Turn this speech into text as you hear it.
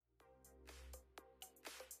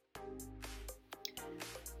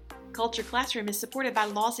Culture Classroom is supported by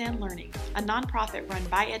Lausanne Learning, a nonprofit run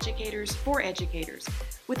by educators for educators,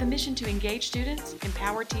 with a mission to engage students,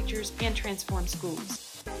 empower teachers, and transform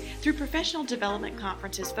schools. Through professional development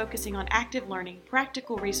conferences focusing on active learning,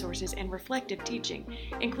 practical resources, and reflective teaching,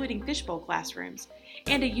 including fishbowl classrooms,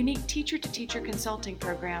 and a unique teacher-to-teacher consulting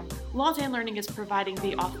program, Lausanne Learning is providing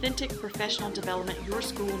the authentic professional development your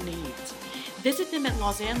school needs. Visit them at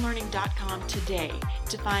lausannelearning.com today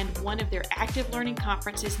to find one of their active learning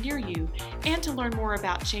conferences near you and to learn more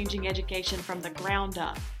about changing education from the ground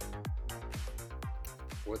up.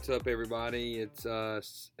 What's up, everybody? It's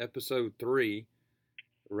episode 3,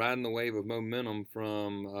 riding the wave of momentum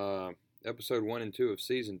from episode 1 and 2 of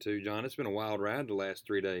season 2. John, it's been a wild ride the last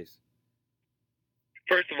 3 days.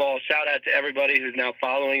 First of all, shout out to everybody who's now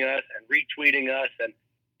following us and retweeting us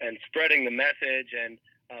and spreading the message and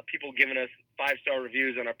people giving us 5-star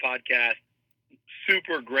reviews on our podcast.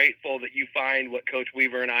 Super grateful that you find what Coach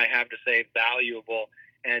Weaver and I have to say valuable,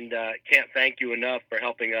 and can't thank you enough for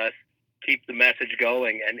helping us keep the message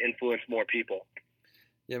going and influence more people.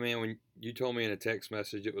 Yeah, man, when you told me in a text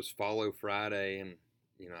message it was Follow Friday, and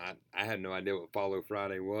I had no idea what Follow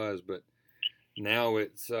Friday was, but now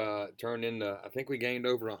it's turned into, I think we gained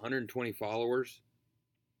over 120 followers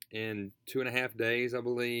in 2.5 days, I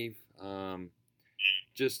believe.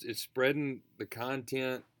 Just it's spreading the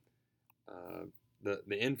content,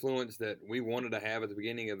 the influence that we wanted to have at the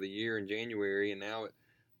beginning of the year in January, and now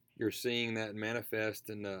you're seeing that manifest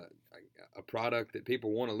in a product that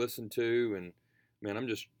people want to listen to. And man,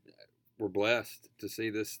 we're blessed to see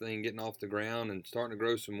this thing getting off the ground and starting to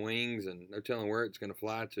grow some wings, and no telling where it's going to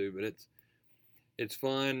fly to, but it's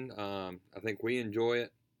fun. I think we enjoy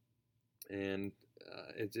it, and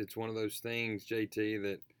it's one of those things, JT,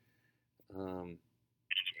 that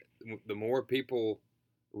the more people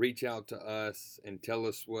reach out to us and tell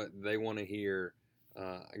us what they want to hear,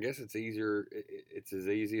 I guess it's easier. It's as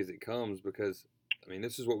easy as it comes, because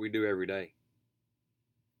this is what we do every day.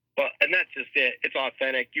 Well, and that's just it. It's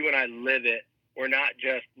authentic. You and I live it. We're not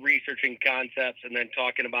just researching concepts and then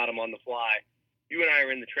talking about them on the fly. You and I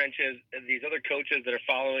are in the trenches. And these other coaches that are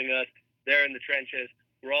following us, they're in the trenches.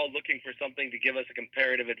 We're all looking for something to give us a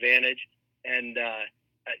comparative advantage, and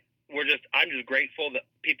I'm just grateful that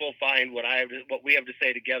people find what we have to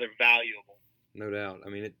say together valuable. No doubt.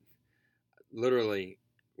 Literally,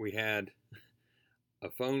 we had a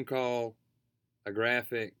phone call, a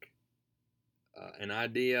graphic, an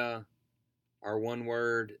idea, our one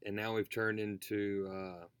word, and now we've turned into,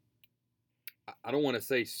 I don't want to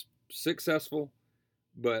say successful,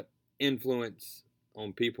 but influence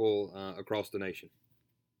on people across the nation.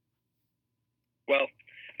 Well,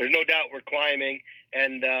 there's no doubt we're climbing,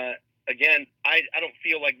 and again, I don't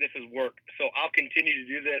feel like this is work, so I'll continue to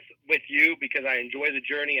do this with you because I enjoy the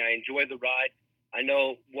journey, I enjoy the ride. I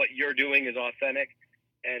know what you're doing is authentic,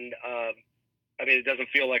 and it doesn't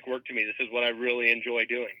feel like work to me. This is what I really enjoy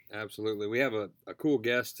doing. Absolutely. We have a cool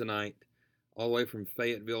guest tonight, all the way from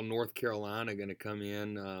Fayetteville, North Carolina, going to come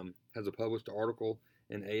in, has a published article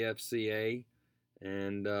in AFCA,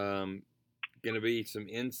 and going to be some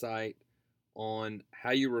insight on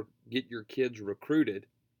how you get your kids recruited,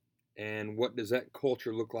 and what does that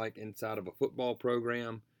culture look like inside of a football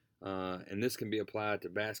program. And this can be applied to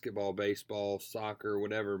basketball, baseball, soccer,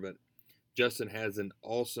 whatever. But Justin has an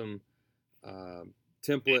awesome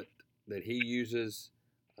template that he uses.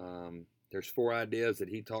 There's 4 ideas that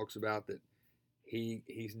he talks about that he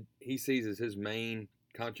sees as his main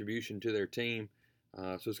contribution to their team.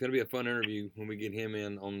 So it's going to be a fun interview when we get him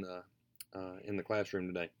in the classroom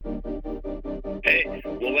today. Hey,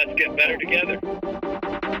 well, let's get better together. All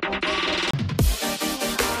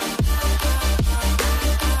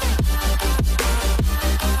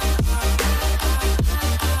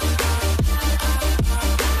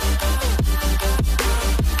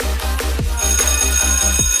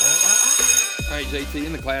right, JT,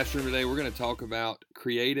 in the classroom today, we're going to talk about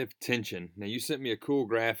creative tension. Now, you sent me a cool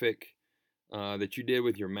graphic that you did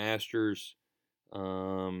with your master's,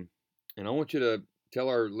 and I want you to tell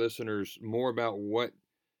our listeners more about what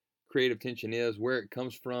creative tension is, where it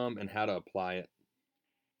comes from, and how to apply it.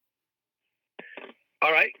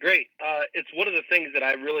 All right, great. It's one of the things that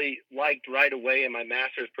I really liked right away in my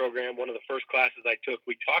master's program. One of the first classes I took,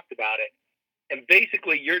 we talked about it. And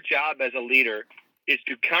basically, your job as a leader is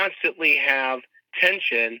to constantly have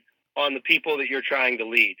tension on the people that you're trying to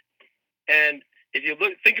lead. And if you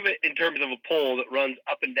think of it in terms of a pole that runs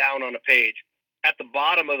up and down on a page, at the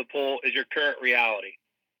bottom of the pole is your current reality.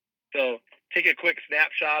 So take a quick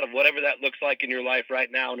snapshot of whatever that looks like in your life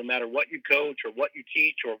right now, no matter what you coach or what you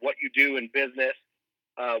teach or what you do in business,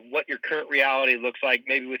 what your current reality looks like,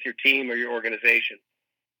 maybe with your team or your organization.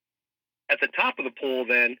 At the top of the pool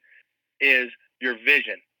then is your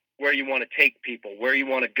vision, where you want to take people, where you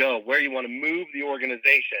want to go, where you want to move the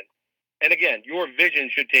organization. And again, your vision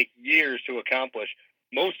should take years to accomplish.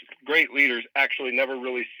 Most great leaders actually never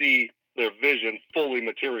really see their vision fully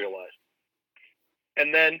materialize.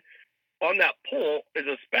 And then on that pole is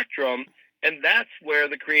a spectrum, and that's where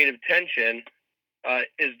the creative tension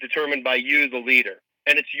is determined by you, the leader.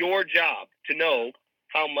 And it's your job to know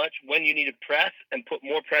how much, when you need to press and put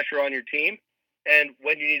more pressure on your team, and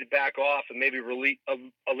when you need to back off and maybe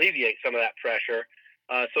alleviate some of that pressure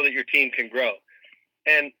so that your team can grow.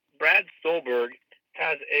 And Brad Stulberg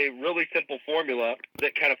has a really simple formula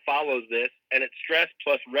that kind of follows this, and it's stress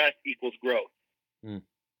plus rest equals growth. Mm.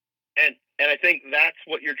 And I think that's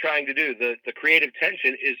what you're trying to do. The creative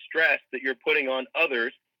tension is stress that you're putting on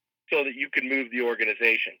others so that you can move the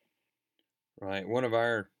organization. Right. One of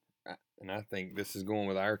our, and I think this is going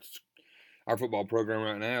with our football program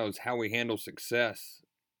right now, is how we handle success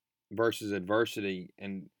versus adversity.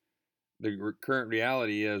 And the current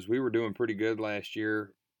reality is we were doing pretty good last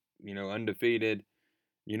year, undefeated,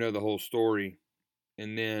 the whole story.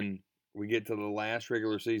 And then we get to the last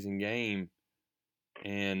regular season game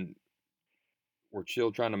and we're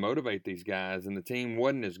still trying to motivate these guys, and the team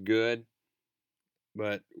wasn't as good,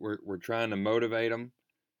 but we're trying to motivate them.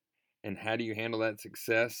 And how do you handle that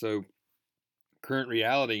success? So current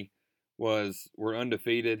reality was we're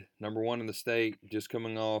undefeated, number 1 in the state, just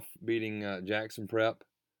coming off beating Jackson Prep.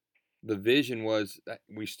 The vision was that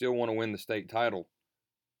we still want to win the state title.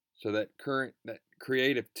 So that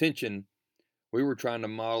creative tension, we were trying to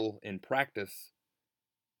model in practice.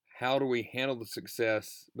 How do we handle the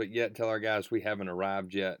success, but yet tell our guys we haven't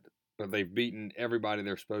arrived yet, but they've beaten everybody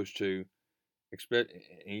they're supposed to,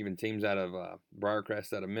 even teams out of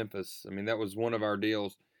Briarcrest, out of Memphis. I mean, that was one of our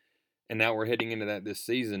deals, and now we're heading into that this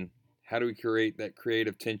season. How do we create that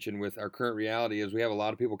creative tension with our current reality is we have a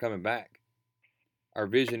lot of people coming back. Our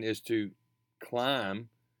vision is to climb,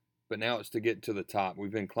 but now it's to get to the top.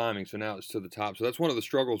 We've been climbing, so now it's to the top. So that's one of the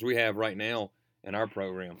struggles we have right now in our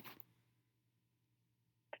program.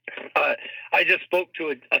 I just spoke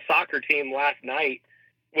to a soccer team last night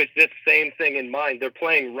with this same thing in mind. They're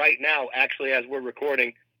playing right now, actually, as we're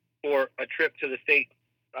recording, for a trip to the state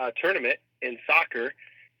tournament in soccer.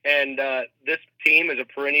 And this team is a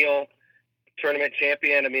perennial tournament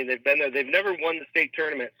champion. I mean, they've been there. They've never won the state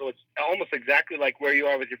tournament, so it's almost exactly like where you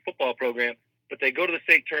are with your football program. But they go to the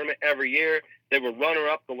state tournament every year. They were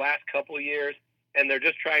runner-up the last couple of years, and they're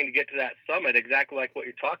just trying to get to that summit, exactly like what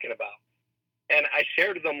you're talking about. And I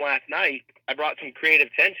shared with them last night. I brought some creative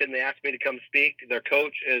tension. They asked me to come speak. Their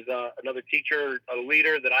coach is another teacher, a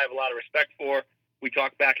leader that I have a lot of respect for. We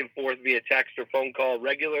talk back and forth via text or phone call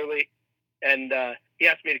regularly. And he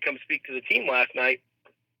asked me to come speak to the team last night.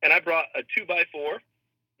 And I brought a 2x4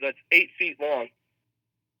 that's 8 feet long.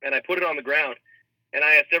 And I put it on the ground. And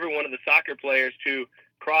I asked every one of the soccer players to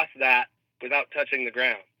cross that without touching the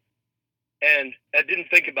ground. And I didn't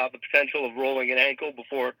think about the potential of rolling an ankle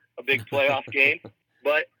before a big playoff game.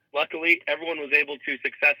 But luckily, everyone was able to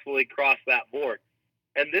successfully cross that board.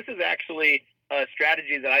 And this is actually a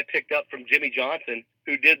strategy that I picked up from Jimmy Johnson,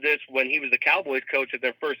 who did this when he was the Cowboys coach at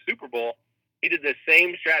their first Super Bowl. He did the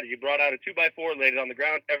same strategy, brought out a 2x4, laid it on the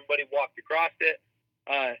ground. Everybody walked across it.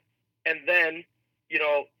 And then,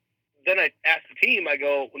 then I asked the team, I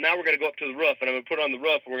go, well, now we're going to go up to the roof, and I'm going to put it on the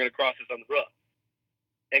roof, and we're going to cross this on the roof.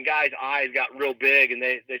 And guys' eyes got real big, and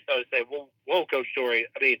they started to say, whoa, Coach Story,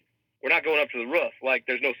 I mean, we're not going up to the roof. Like,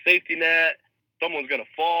 there's no safety net. Someone's going to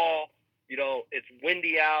fall. It's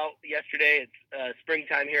windy out yesterday. It's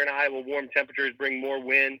springtime here in Iowa. Warm temperatures bring more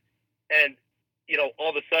wind. And, all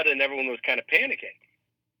of a sudden, everyone was kind of panicking.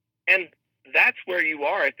 And that's where you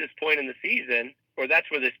are at this point in the season, or that's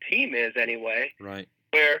where this team is anyway. Right.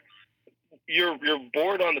 Where your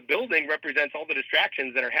board on the building represents all the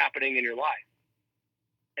distractions that are happening in your life.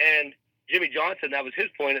 And Jimmy Johnson, that was his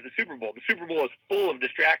point at the Super Bowl. The Super Bowl is full of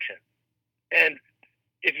distraction. And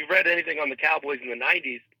if you've read anything on the Cowboys in the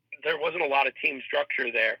 90s, there wasn't a lot of team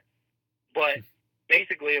structure there. But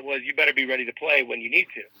basically it was, you better be ready to play when you need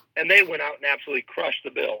to. And they went out and absolutely crushed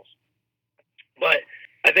the Bills. But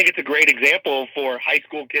I think it's a great example for high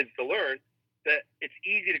school kids to learn that it's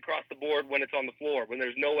easy to cross the board when it's on the floor, when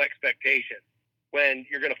there's no expectation, when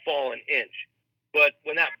you're going to fall an inch. But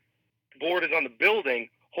when that board is on the building,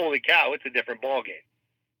 holy cow, it's a different ballgame.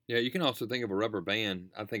 Yeah, you can also think of a rubber band.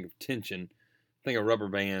 I think of tension. I think of rubber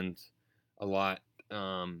bands a lot.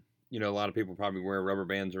 A lot of people probably wear rubber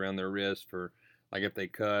bands around their wrist for, like, if they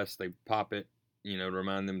cuss, they pop it, to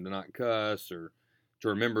remind them to not cuss or to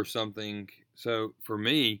remember something. So for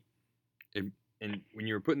me, and when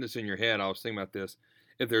you were putting this in your head, I was thinking about this.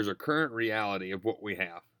 if there's a current reality of what we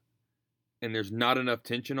have and there's not enough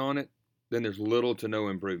tension on it, then there's little to no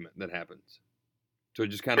improvement that happens. So it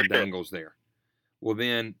just kind of dangles there. Well,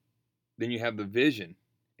 then you have the vision.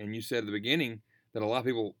 And you said at the beginning that a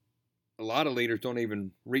lot of leaders don't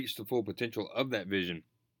even reach the full potential of that vision.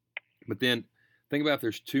 But then think about if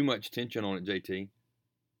there's too much tension on it, JT.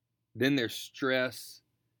 Then there's stress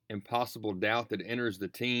and possible doubt that enters the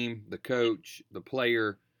team, the coach, the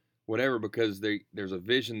player, whatever, because there's a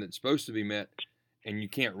vision that's supposed to be met and you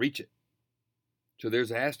can't reach it. So there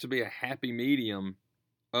has to be a happy medium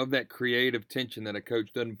of that creative tension that a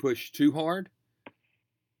coach doesn't push too hard,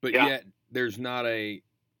 but yet there's not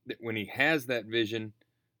when he has that vision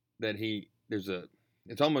that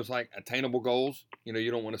it's almost like attainable goals. You know,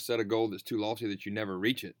 you don't want to set a goal that's too lofty that you never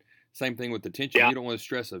reach it. Same thing with the tension. You don't want to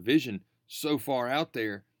stress a vision so far out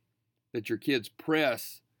there that your kids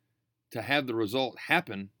press to have the result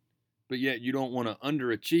happen, but yet you don't want to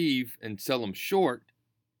underachieve and sell them short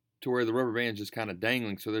to where the rubber band's just kind of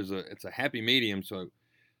dangling. So it's a happy medium. So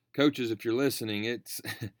coaches, if you're listening,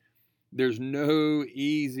 there's no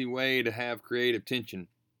easy way to have creative tension,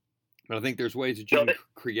 but I think there's ways that you can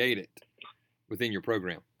create it within your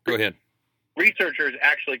program. Go ahead. Researchers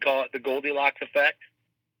actually call it the Goldilocks effect.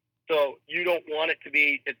 So you don't want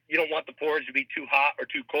you don't want the porridge to be too hot or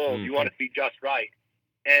too cold. Mm-hmm. You want it to be just right.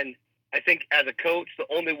 And I think as a coach, the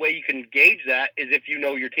only way you can gauge that is if you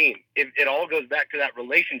know your team. It all goes back to that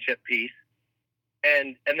relationship piece.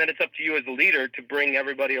 And then it's up to you as a leader to bring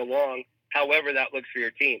everybody along, however that looks for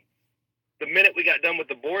your team. The minute we got done with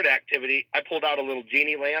the board activity, I pulled out a little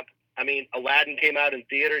genie lamp. I mean, Aladdin came out in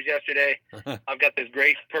theaters yesterday. I've got this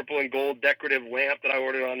great purple and gold decorative lamp that I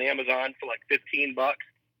ordered on Amazon for like $15.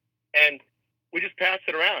 And we just passed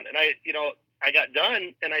it around. And I got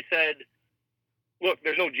done and I said, look,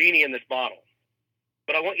 there's no genie in this bottle.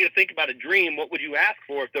 But I want you to think about a dream. What would you ask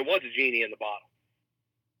for if there was a genie in the bottle?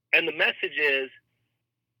 And the message is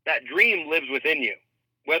that dream lives within you.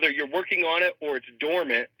 Whether you're working on it or it's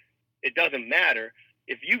dormant, it doesn't matter.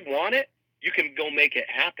 If you want it, you can go make it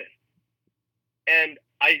happen. And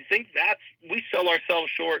I think we sell ourselves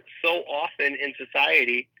short so often in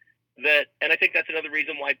society and I think that's another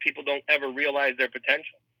reason why people don't ever realize their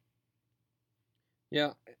potential.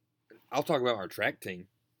 Yeah. I'll talk about our track team.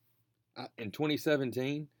 In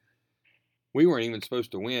 2017, we weren't even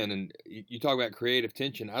supposed to win. And you talk about creative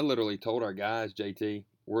tension. I literally told our guys, JT,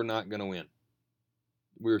 we're not going to win.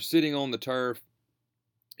 We were sitting on the turf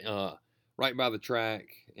right by the track,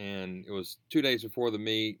 and it was 2 days before the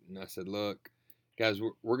meet. And I said, look, guys,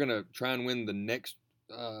 we're going to try and win the next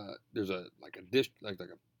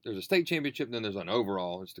there's a state championship, and then there's an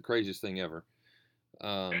overall. It's the craziest thing ever.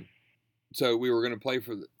 So we were going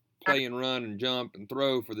to play and run and jump and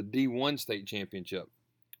throw for the D1 state championship.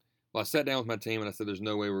 Well, I sat down with my team and I said, there's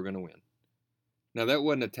no way we're going to win. Now, that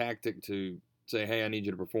wasn't a tactic to say, hey, I need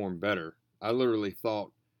you to perform better. I literally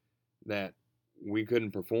thought that we couldn't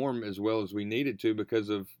perform as well as we needed to because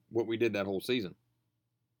of what we did that whole season.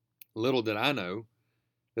 Little did I know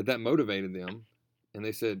that motivated them. And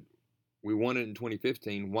they said, we won it in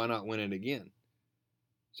 2015. Why not win it again?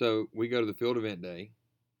 So we go to the field event day,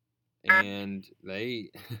 and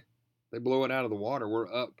they blow it out of the water.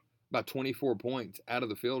 We're up about 24 points out of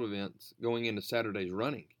the field events going into Saturday's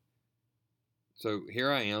running. So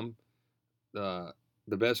here I am, the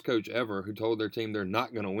best coach ever who told their team they're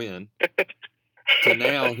not going to win, to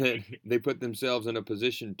now that they put themselves in a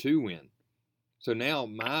position to win. So now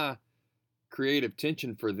my creative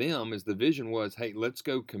tension for them is the vision was, hey, let's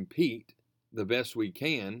go compete the best we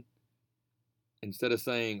can, instead of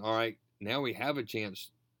saying, all right, now we have a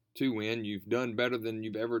chance to win. You've done better than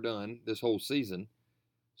you've ever done this whole season.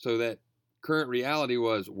 So that current reality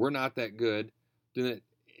was, we're not that good. Then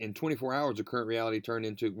in 24 hours, the current reality turned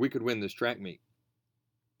into, we could win this track meet.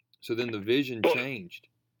 So then the vision changed,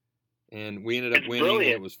 and we ended up winning. Brilliant.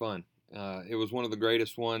 And it was fun. It was one of the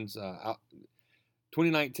greatest ones.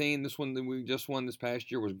 2019, this one that we just won this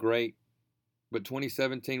past year, was great. But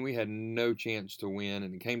 2017, we had no chance to win,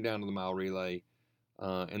 and it came down to the mile relay.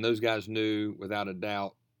 And those guys knew without a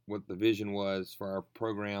doubt what the vision was for our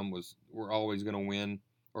program was, we're always going to win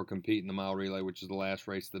or compete in the mile relay, which is the last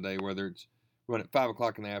race of the day, whether it's run at 5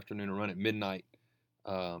 o'clock in the afternoon or run at midnight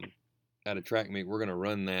at a track meet. We're going to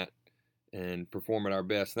run that and perform at our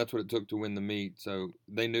best. That's what it took to win the meet. So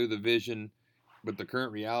they knew the vision, but the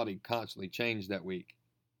current reality constantly changed that week.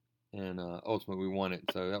 And ultimately we won it.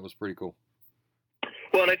 So that was pretty cool.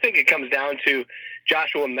 Well, and I think it comes down to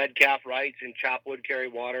Joshua Medcalf writes in Chop Wood, Carry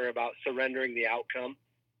Water about surrendering the outcome.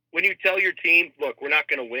 When you tell your team, look, we're not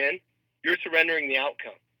going to win, you're surrendering the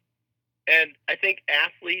outcome. And I think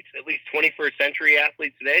athletes, at least 21st century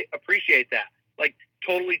athletes today, appreciate that. Like,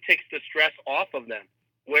 totally takes the stress off of them.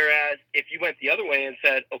 Whereas if you went the other way and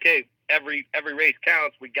said, okay, every race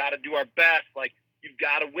counts, we got to do our best. Like, you've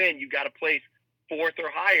got to win. You've got to place fourth or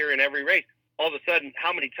higher in every race. All of a sudden,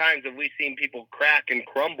 how many times have we seen people crack and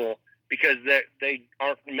crumble because they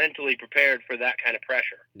aren't mentally prepared for that kind of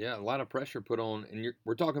pressure? Yeah, a lot of pressure put on. And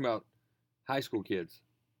we're talking about high school kids,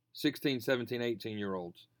 16, 17,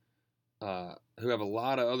 18-year-olds, who have a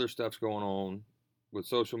lot of other stuff going on with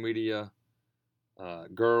social media,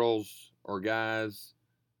 girls or guys,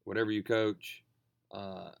 whatever you coach,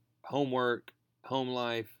 homework, home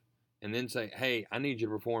life, and then say, hey, I need you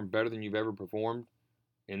to perform better than you've ever performed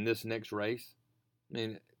in this next race. I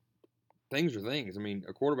mean, things are things. I mean,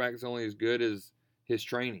 a quarterback is only as good as his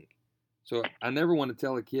training. So I never want to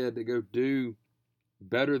tell a kid to go do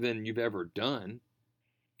better than you've ever done.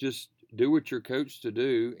 Just do what you're coached to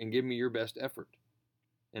do and give me your best effort.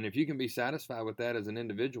 And if you can be satisfied with that as an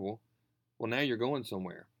individual, well, now you're going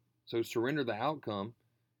somewhere. So surrender the outcome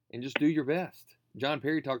and just do your best. John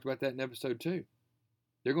Perry talked about that in episode 2.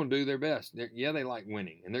 They're going to do their best. Yeah, they like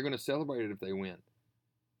winning, and they're going to celebrate it if they win.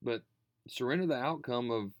 But surrender the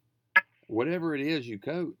outcome of whatever it is you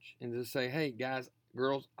coach and just say, hey, guys,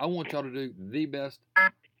 girls, I want y'all to do the best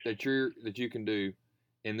that you can do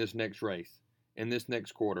in this next race, in this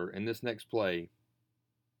next quarter, in this next play.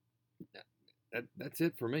 That's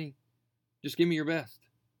it for me. Just give me your best.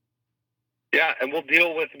 Yeah, and we'll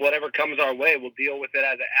deal with whatever comes our way. We'll deal with it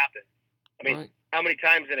as it happens. I mean, Right. How many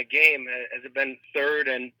times in a game has it been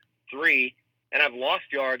 3rd and 3, and I've lost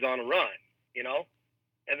yards on a run, you know?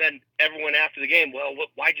 And then everyone after the game, well,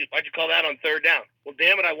 why'd you call that on 3rd down? Well,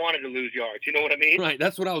 damn it, I wanted to lose yards. You know what I mean? Right,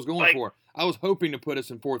 that's what I was going for. I was hoping to put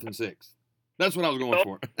us in 4th and 6. That's what I was going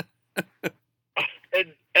for.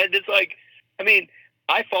 and it's like, I mean,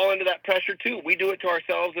 I fall into that pressure too. We do it to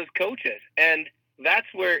ourselves as coaches. And that's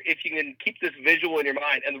where, if you can keep this visual in your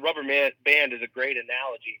mind, and the rubber band is a great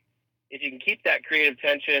analogy. If you can keep that creative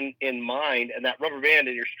tension in mind and that rubber band,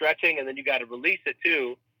 and you're stretching, and then you got to release it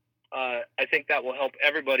too, I think that will help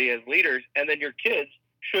everybody as leaders. And then your kids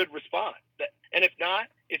should respond. And if not,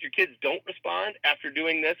 if your kids don't respond after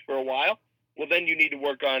doing this for a while, well, then you need to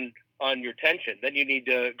work on your tension. Then you need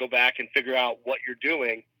to go back and figure out what you're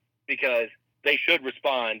doing, because they should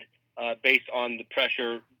respond based on the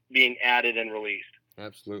pressure being added and released.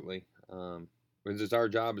 Absolutely. Because it's our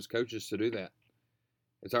job as coaches to do that.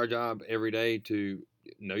 It's our job every day to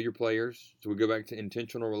know your players. So we go back to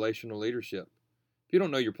intentional relational leadership. If you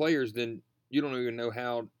don't know your players, then you don't even know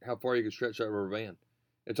how far you can stretch that rubber band.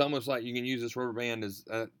 It's almost like you can use this rubber band as,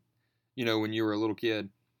 when you were a little kid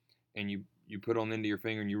and you put on the end of your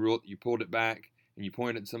finger and you pulled it back and you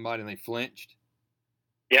pointed at somebody and they flinched.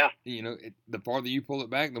 Yeah. The farther you pull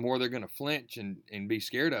it back, the more they're going to flinch and be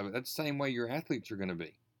scared of it. That's the same way your athletes are going to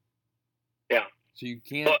be. Yeah. So you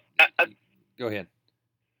can't. Go ahead.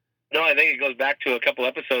 No, I think it goes back to a couple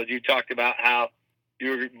episodes. You talked about how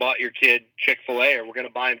you bought your kid Chick-fil-A, or we're going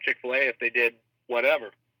to buy him Chick-fil-A if they did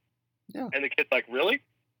whatever. Yeah. And the kid's like, really?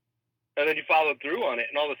 And then you followed through on it.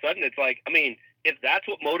 And all of a sudden it's like, I mean, if that's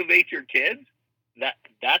what motivates your kids,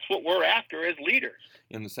 that's what we're after as leaders.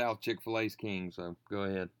 In the South, Chick-fil-A's king, so go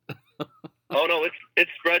ahead. Oh, no,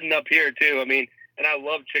 it's spreading up here, too. I mean, and I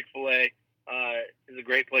love Chick-fil-A. It's a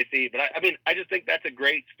great place to eat. But, I just think that's a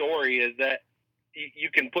great story, is that you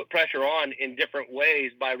can put pressure on in different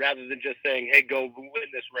ways rather than just saying, hey, go win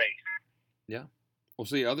this race. Yeah. Well,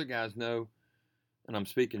 see, other guys know, and I'm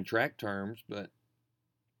speaking track terms, but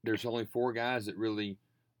there's only 4 guys that really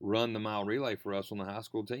run the mile relay for us on the high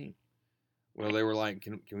school team. Well, they were like,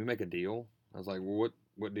 can we make a deal? I was like, well,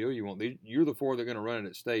 what deal you want? You're the 4 that are going to run it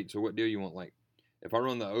at state, so what deal you want? Like, if I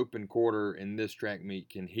run the open quarter in this track meet,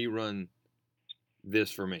 can he run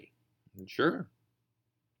this for me? And sure.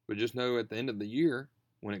 But just know at the end of the year,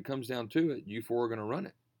 when it comes down to it, you 4 are going to run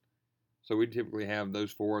it. So we typically have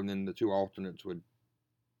those 4, and then the 2 alternates would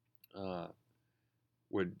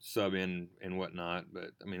sub in and whatnot. But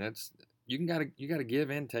I mean, you gotta give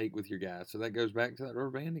and take with your guys. So that goes back to that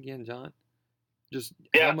rubber band again, John. Just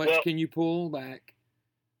how much can you pull back,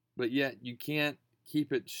 but yet you can't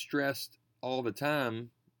keep it stressed all the time,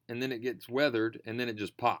 and then it gets weathered, and then it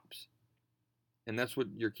just pops. And that's what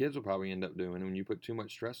your kids will probably end up doing when you put too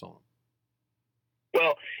much stress on them.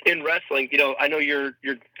 Well, in wrestling, I know you're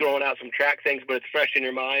throwing out some track things, but it's fresh in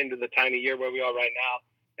your mind, the time of year where we are right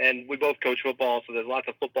now. And we both coach football, so there's lots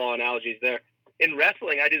of football analogies there. In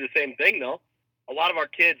wrestling, I do the same thing, though. A lot of our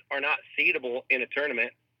kids are not seedable in a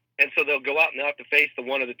tournament, and so they'll go out and they'll have to face the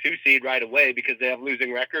 1 or the 2 seed right away because they have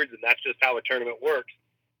losing records, and that's just how a tournament works.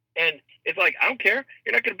 And it's like, I don't care.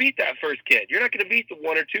 You're not going to beat that first kid. You're not going to beat the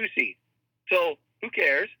 1 or 2 seed. So who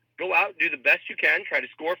cares? Go out, do the best you can, try to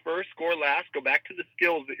score first, score last, go back to the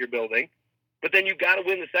skills that you're building. But then you got to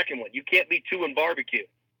win the second one. You can't be 2 in barbecue.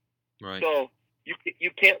 Right. So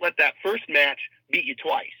you can't let that first match beat you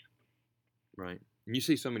twice. Right. And you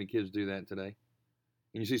see so many kids do that today.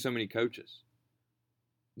 And you see so many coaches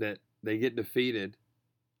that they get defeated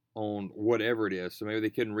on whatever it is. So maybe they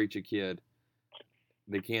couldn't reach a kid.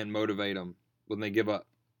 They can't motivate them when they give up.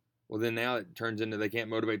 Well, then now it turns into they can't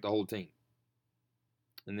motivate the whole team.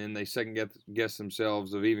 And then they second guess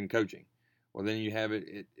themselves of even coaching. Well, then you have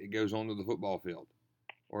it goes onto the football field.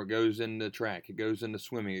 Or it goes into track. It goes into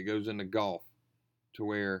swimming. It goes into golf. To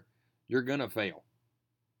where you're going to fail.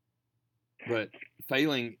 But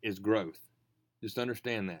failing is growth. Just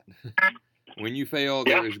understand that. When you fail,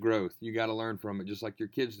 there is growth. You got to learn from it, just like your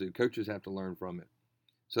kids do. Coaches have to learn from it.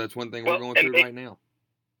 So that's one thing we're going through right now.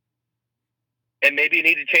 And maybe you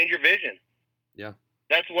need to change your vision. Yeah.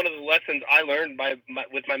 That's one of the lessons I learned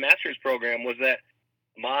with my master's program was that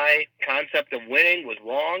my concept of winning was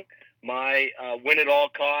wrong. My win at all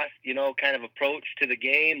costs, kind of approach to the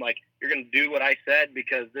game, like you're going to do what I said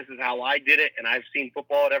because this is how I did it, and I've seen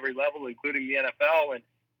football at every level, including the NFL, and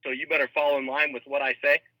so you better fall in line with what I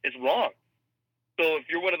say, is wrong. So if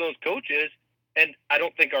you're one of those coaches, and I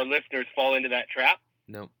don't think our listeners fall into that trap,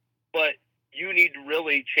 no, but you need to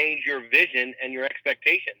really change your vision and your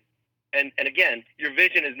expectations. And again, your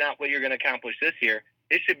vision is not what you're going to accomplish this year.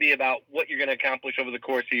 It should be about what you're going to accomplish over the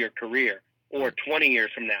course of your career or 20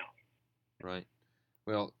 years from now. Right.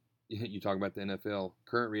 Well, you talk about the NFL.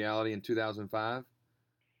 Current reality in 2005,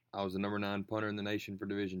 I was the number 9 punter in the nation for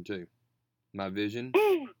Division II. My vision,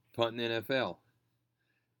 punting the NFL.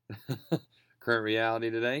 Current reality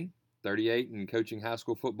today, 38 and coaching high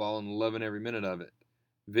school football and loving every minute of it.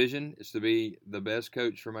 Vision is to be the best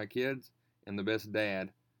coach for my kids and the best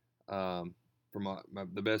dad for my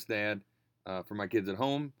kids at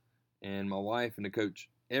home and my wife, and to coach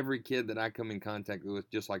every kid that I come in contact with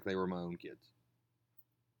just like they were my own kids.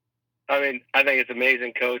 I mean, I think it's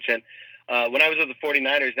amazing, Coach. And when I was with the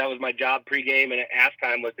 49ers, that was my job pregame and at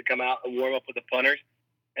halftime was to come out and warm up with the punters.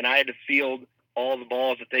 And I had to field all the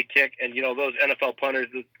balls that they kick. And, those NFL punters,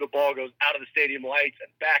 the ball goes out of the stadium lights and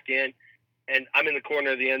back in. And I'm in the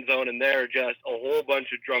corner of the end zone, and there are just a whole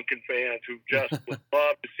bunch of drunken fans who just would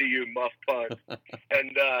love to see you muff punt.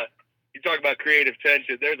 And you talk about creative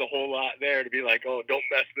tension. There's a whole lot there to be like, oh, don't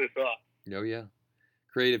mess this up. Oh, yeah.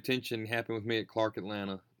 Creative tension happened with me at Clark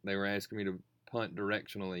Atlanta. They were asking me to punt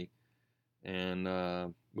directionally, and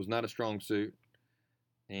was not a strong suit.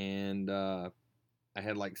 And I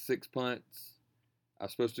had like 6 punts. I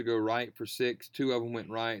was supposed to go right for 6. 2 of them went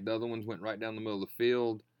right. The other ones went right down the middle of the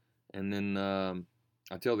field. And then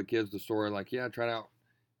I tell the kids the story, like, yeah, I tried out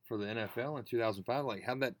for the NFL in 2005. Like,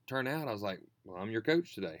 how'd that turn out? I was like, well, I'm your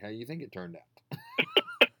coach today. How do you think it turned out?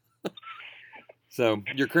 So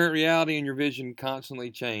your current reality and your vision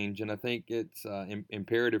constantly change, and I think it's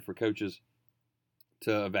imperative for coaches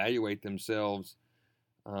to evaluate themselves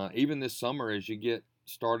even this summer as you get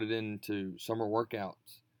started into summer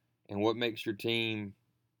workouts, and what makes your team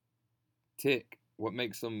tick, what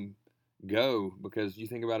makes them go, because you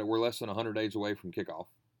think about it, we're less than 100 days away from kickoff,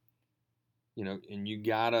 and you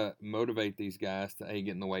gotta motivate these guys to A,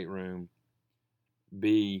 get in the weight room,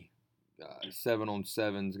 B,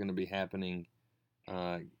 7-on-7 is going to be happening.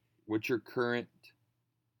 What's your current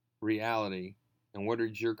reality, and what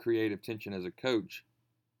is your creative tension as a coach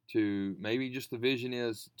to maybe just the vision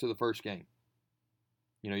is to the first game?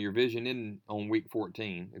 Your vision isn't on week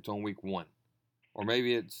 14, it's on week 1. Or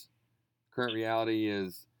maybe it's current reality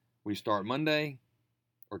is we start Monday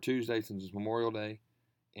or Tuesday since it's Memorial Day,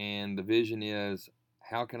 and the vision is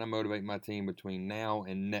how can I motivate my team between now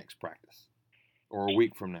and next practice or a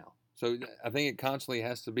week from now? So I think it constantly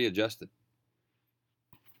has to be adjusted.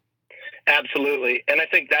 Absolutely. And I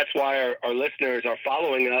think that's why our listeners are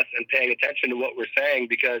following us and paying attention to what we're saying,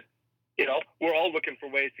 because, we're all looking for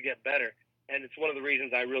ways to get better. And it's one of the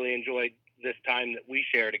reasons I really enjoyed this time that we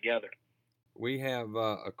share together. We have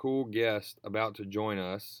a cool guest about to join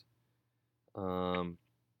us all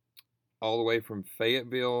the way from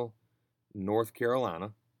Fayetteville, North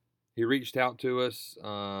Carolina. He reached out to us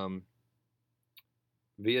via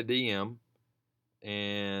DM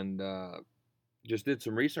and just did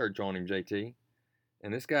some research on him, JT.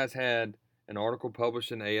 And this guy's had an article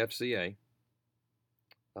published in AFCA.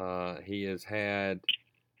 He has had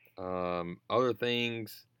other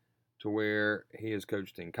things to where he has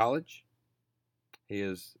coached in college. He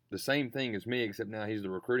is the same thing as me, except now he's the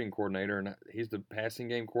recruiting coordinator, and he's the passing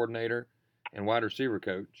game coordinator and wide receiver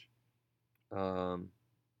coach.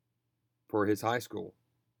 for his high school,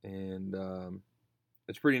 and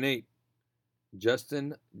it's pretty neat.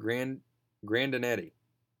 Justin Grandinetti,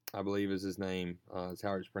 I believe is his name. Is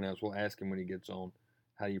how it's pronounced. We'll ask him when he gets on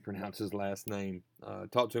how you pronounce his last name.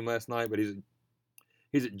 Talked to him last night, but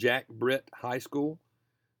he's at Jack Britt High School.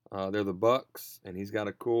 They're the Bucks, and he's got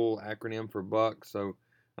a cool acronym for Bucks. So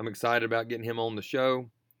I'm excited about getting him on the show,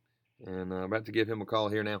 and about to give him a call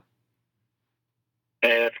here now.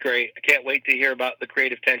 Hey, that's great. I can't wait to hear about the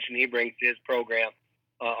creative tension he brings to his program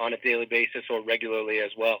on a daily basis or regularly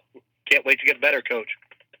as well. Can't wait to get better, Coach.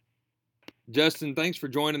 Justin, thanks for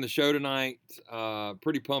joining the show tonight.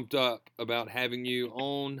 Pretty pumped up about having you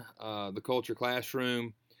on the Culture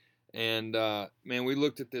Classroom. And, man, we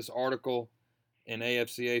looked at this article in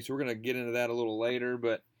AFCA, so we're going to get into that a little later.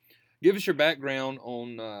 But give us your background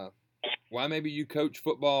on why maybe you coach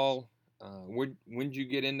football. When did you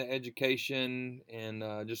get into education,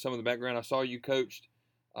 and just some of the background? I saw you coached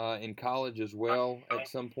in college as well at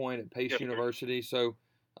some point at Pace University. So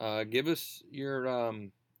give us your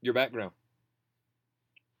background.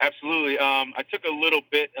 Absolutely. I took a little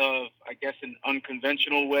bit of, I guess, an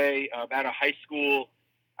unconventional way. Out of high school,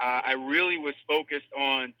 I really was focused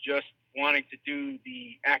on just wanting to do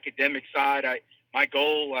the academic side. My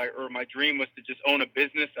goal or my dream was to just own a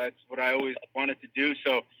business. That's what I always wanted to do.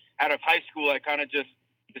 So out of high school, I kind of just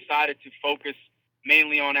decided to focus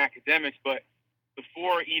mainly on academics. But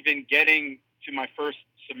before even getting to my first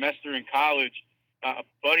semester in college, a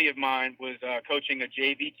buddy of mine was coaching a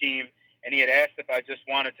JV team, and he had asked if I just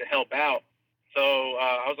wanted to help out. So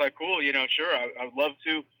I was like, cool, sure, I would love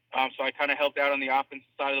to. So I kind of helped out on the offensive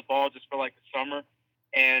side of the ball just for like the summer.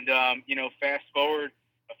 And, fast forward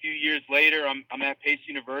a few years later, I'm at Pace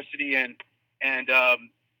University, and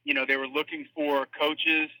they were looking for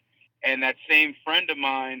coaches. And that same friend of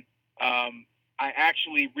mine, I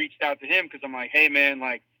actually reached out to him because I'm like, hey, man,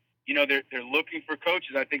 they're looking for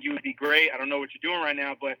coaches. I think you would be great. I don't know what you're doing right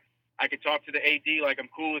now, but I could talk to the AD. Like, I'm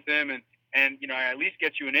cool with him, and I at least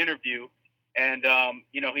get you an interview. And,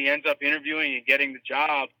 he ends up interviewing and getting the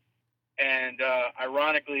job. And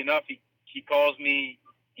ironically enough, he calls me,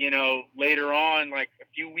 later on, like a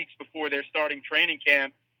few weeks before they're starting training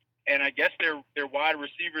camp. And I guess their wide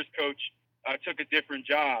receivers coach took a different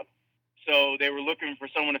job. So they were looking for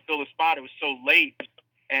someone to fill the spot. It was so late.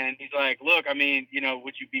 And he's like, look,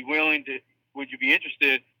 would you be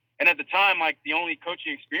interested? And at the time, like, the only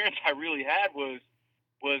coaching experience I really had was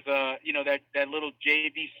that little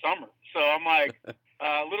JV summer. So I'm like,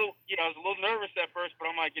 I was a little nervous at first, but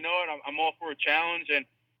I'm like, you know what, I'm all for a challenge, and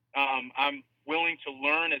I'm willing to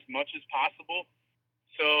learn as much as possible.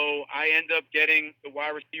 So I end up getting the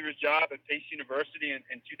wide receivers job at Pace University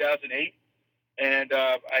in 2008. And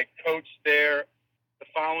I coached there the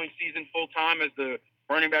following season full-time as the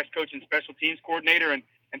running backs coach and special teams coordinator. And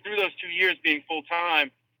through those 2 years being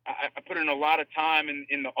full-time, I put in a lot of time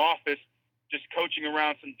in the office just coaching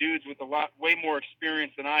around some dudes with way more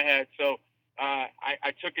experience than I had. So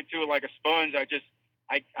I took it to it like a sponge. I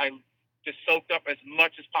just soaked up as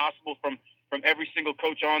much as possible from every single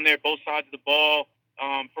coach on there, both sides of the ball,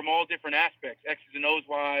 from all different aspects, X's and O's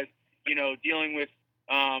wise, dealing with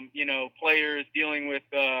players, dealing with,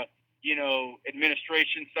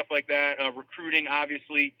 administration, stuff like that, recruiting,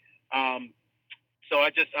 obviously. So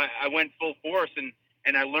I went full force,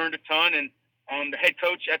 and I learned a ton. And the head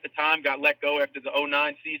coach at the time got let go after the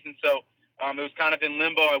 2009 season. So it was kind of in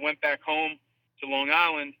limbo. I went back home to Long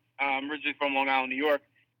Island. I'm originally from Long Island, New York.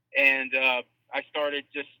 And I started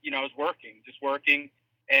I was working.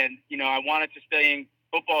 And, I wanted to stay in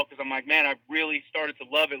football because I'm like, man, I really started to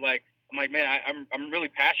love it. Like, I'm like, man, I'm really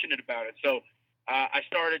passionate about it. So I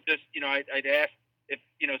started I'd asked if,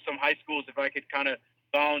 some high schools if I could kind of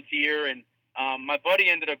volunteer. And my buddy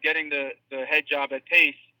ended up getting the head job at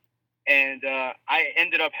Pace. And I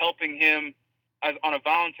ended up helping him on a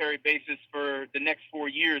voluntary basis for the next 4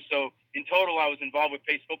 years. So in total, I was involved with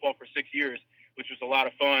Pace football for 6 years, which was a lot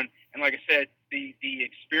of fun. And like I said, the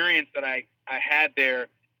experience that I had there,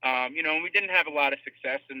 we didn't have a lot of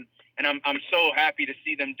success. And I'm so happy to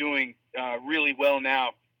see them doing really well now.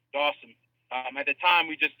 It's awesome. At the time,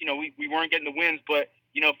 we just, we weren't getting the wins. But,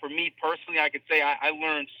 for me personally, I could say I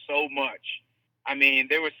learned so much. I mean,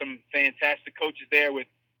 there were some fantastic coaches there with,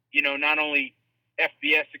 not only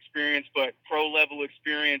FBS experience, but pro level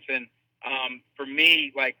experience. And for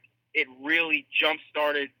me, like, it really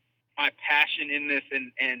jump-started my passion in this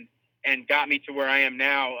and got me to where I am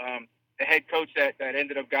now. The head coach that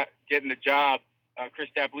ended up getting the job, Chris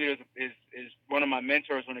Dapolito, is one of my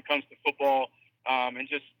mentors when it comes to football and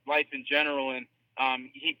just life in general. And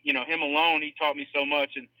him alone, he taught me so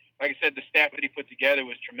much. And like I said, the staff that he put together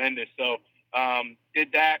was tremendous. So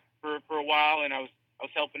did that for a while, and I was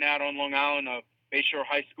helping out on Long Island, Bayshore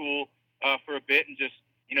High School for a bit, and just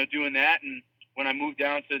doing that. And when I moved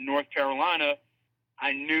down to North Carolina,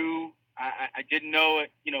 I knew I didn't know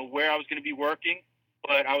where I was going to be working,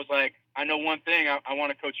 but I was like, I know one thing, I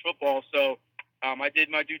want to coach football. So I did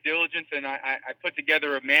my due diligence, and I put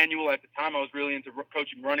together a manual. At the time, I was really into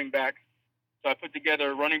coaching running backs. So I put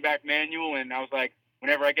together a running back manual, and I was like,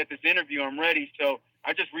 whenever I get this interview, I'm ready. So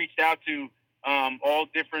I just reached out to all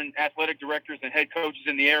different athletic directors and head coaches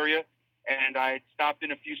in the area, and I stopped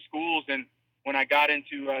in a few schools. And when I got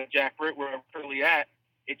into Jack Britt, where I'm currently at,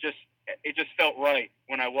 it just felt right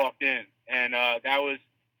when I walked in. And that was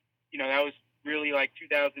really like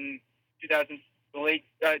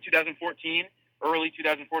 2014, early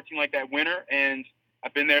 2014, like that winter. And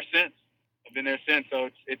I've been there since. So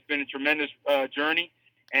it's been a tremendous journey,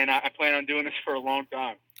 and I plan on doing this for a long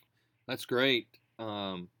time. That's great.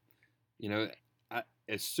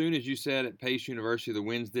 As soon as you said at Pace University the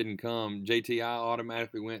wins didn't come, JT, I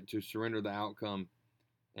automatically went to Surrender the Outcome,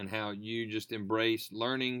 and how you just embraced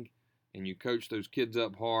learning and you coached those kids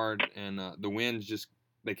up hard, and the wins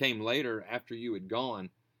they came later after you had gone,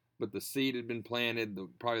 but the seed had been planted,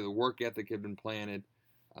 probably the work ethic had been planted.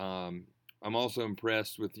 I'm also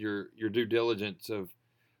impressed with your due diligence of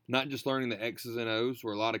not just learning the X's and O's,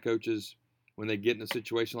 where a lot of coaches, when they get in a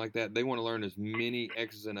situation like that, they want to learn as many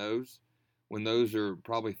X's and O's, when those are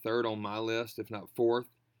probably third on my list, if not fourth,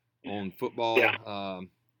 on football. Yeah.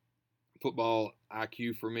 Football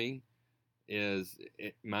IQ for me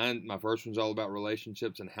my first one's all about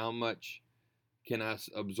relationships and how much can I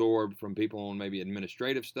absorb from people on maybe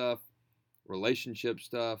administrative stuff, relationship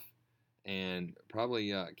stuff, and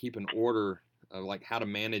probably keep an order of like how to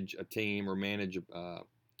manage a team or manage a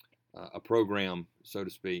program, so to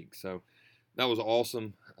speak. So that was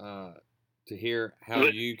awesome to hear how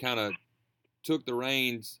you kind of took the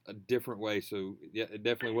reins a different way. So yeah, it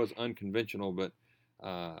definitely was unconventional, but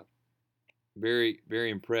very, very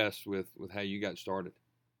impressed with how you got started.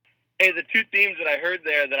 Hey, the two themes that I heard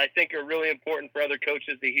there that I think are really important for other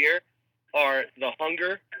coaches to hear are the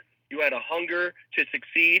hunger. You had a hunger to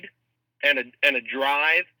succeed and a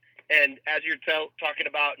drive. And as you're talking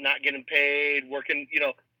about not getting paid, working,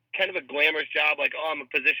 kind of a glamorous job, like, oh, I'm a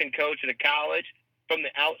position coach at a college from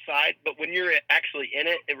the outside. But when you're actually in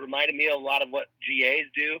it, it reminded me a lot of what GAs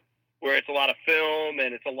do, where it's a lot of film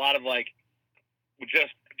and it's a lot of like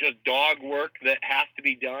just dog work that has to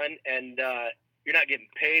be done. And you're not getting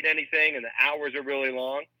paid anything, and the hours are really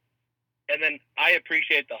long. And then I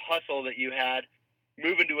appreciate the hustle that you had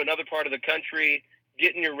moving to another part of the country,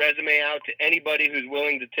 getting your resume out to anybody who's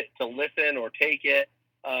willing to listen or take it.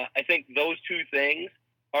 I think those two things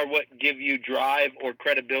are what give you drive or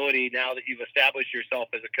credibility now that you've established yourself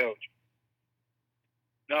as a coach.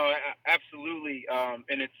 No, absolutely.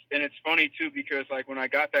 And it's funny too, because like when I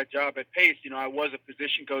got that job at Pace, I was a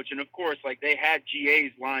position coach, and of course, like they had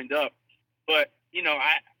GAs lined up, but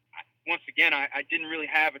I once again, I didn't really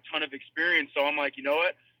have a ton of experience. So I'm like, you know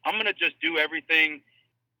what, I'm going to just do everything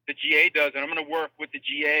the GA does. And I'm going to work with the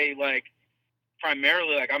GA, like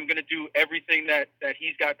primarily, like I'm going to do everything that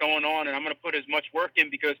he's got going on. And I'm going to put as much work in,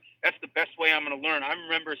 because that's the best way I'm going to learn. I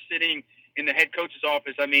remember sitting in the head coach's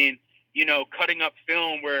office. I mean, cutting up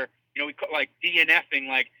film where, we call like DNFing,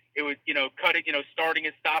 like it was, cutting, starting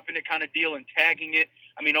and stopping it kind of deal, and tagging it.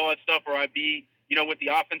 I mean, all that stuff, or I'd be, with the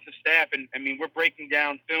offensive staff. And I mean, we're breaking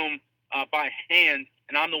down film by hand,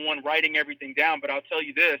 and I'm the one writing everything down. But I'll tell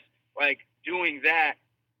you this, like doing that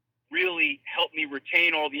really helped me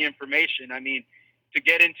retain all the information. I mean, to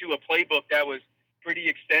get into a playbook that was pretty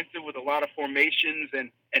extensive with a lot of formations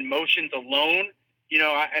and motions alone,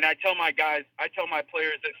 and I tell my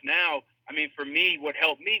players this now. I mean, for me, what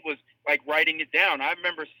helped me was like writing it down. I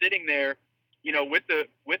remember sitting there,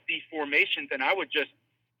 with these formations, and I would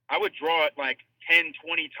draw it like 10,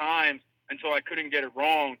 20 times until I couldn't get it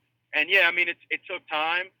wrong. And yeah, I mean, it took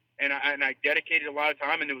time, and I dedicated a lot of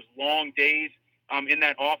time, and there was long days in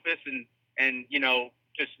that office, and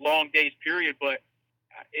just long days period, but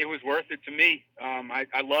it was worth it to me.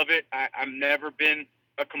 I love it. I've never been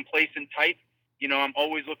a complacent type. I'm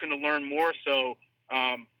always looking to learn more. So,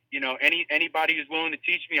 anybody who's willing to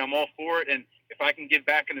teach me, I'm all for it. And if I can give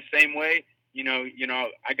back in the same way,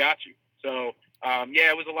 I got you. So,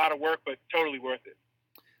 it was a lot of work, but totally worth it.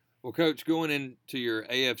 Well, Coach, going into your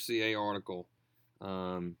AFCA article,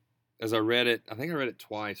 as I read it, I think I read it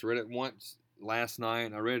twice. I read it once last night,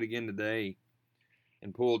 and I read it again today,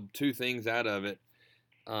 and pulled two things out of it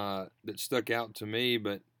that stuck out to me.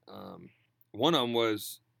 But one of them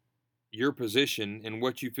was your position and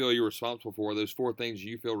what you feel you're responsible for, those four things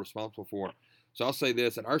you feel responsible for. So I'll say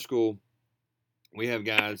this, at our school, We have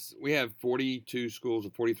guys. We have 42 schools or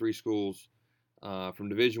 43 schools from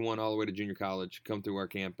Division I all the way to junior college come through our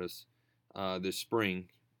campus this spring.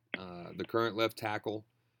 The current left tackle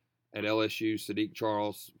at LSU, Sadiq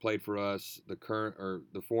Charles, played for us.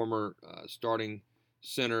 The former starting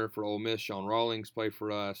center for Ole Miss, Sean Rawlings, played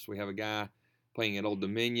for us. We have a guy playing at Old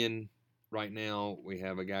Dominion right now. We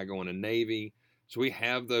have a guy going to Navy. So we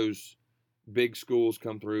have those big schools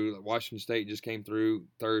come through. Washington State just came through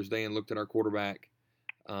Thursday and looked at our quarterback.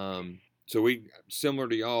 So we, similar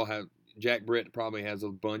to y'all, have Jack Britt probably has a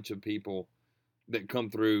bunch of people that come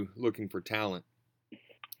through looking for talent.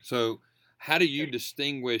 So how do you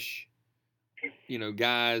distinguish,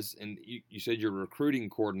 guys, and you said you're a recruiting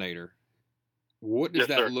coordinator. What does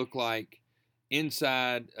that look like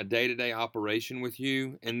inside a day-to-day operation with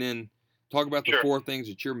you? And then talk about the four things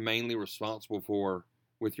that you're mainly responsible for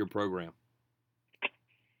with your program.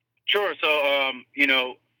 Sure. So,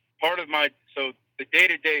 part of the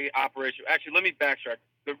day-to-day operation, actually, let me backtrack.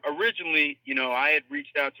 Originally, I had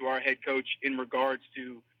reached out to our head coach in regards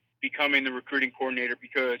to becoming the recruiting coordinator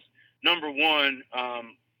because, number one,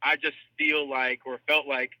 I just felt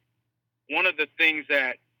like one of the things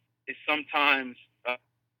that is sometimes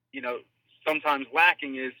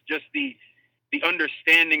lacking is just the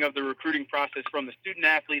understanding of the recruiting process from the student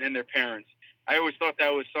athlete and their parents. I always thought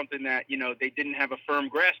that was something that, they didn't have a firm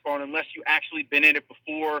grasp on unless you actually been in it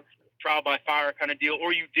before, trial by fire kind of deal,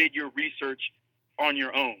 or you did your research on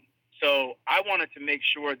your own. So I wanted to make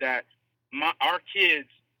sure that our kids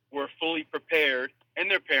were fully prepared and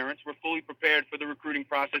their parents were fully prepared for the recruiting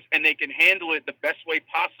process, and they can handle it the best way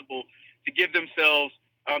possible to give themselves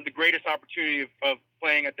the greatest opportunity of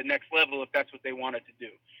playing at the next level if that's what they wanted to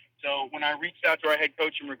do. So when I reached out to our head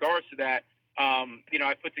coach in regards to that,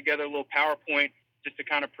 I put together a little PowerPoint just to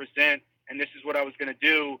kind of present, and this is what I was going to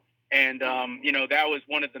do. And, that was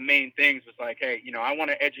one of the main things was like, hey, I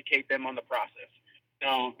want to educate them on the process.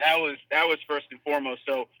 So that was first and foremost.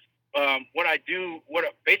 So what I do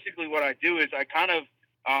is I kind of,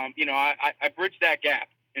 I bridge that gap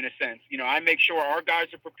in a sense. I make sure our guys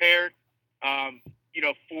are prepared,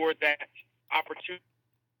 for that opportunity,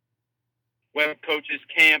 web coaches,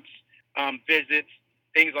 camps, visits,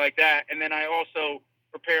 things like that. And then I also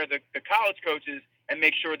prepare the college coaches and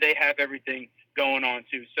make sure they have everything going on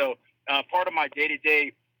too. So part of my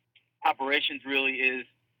day-to-day operations really is,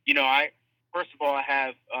 first of all, I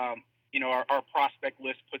have, our prospect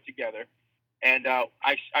list put together. And I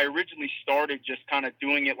originally started just kind of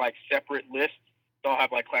doing it like separate lists. So I'll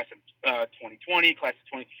have like class of 2020, class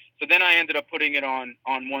of 20. So then I ended up putting it on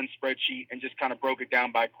one spreadsheet and just kind of broke it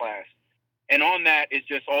down by class. And on that is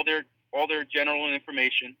just all their general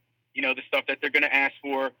information, the stuff that they're going to ask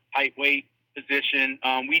for, height, weight, position.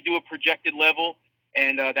 We do a projected level,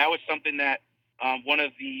 and that was something that one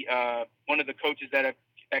of the coaches that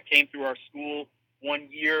came through our school one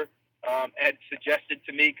year had suggested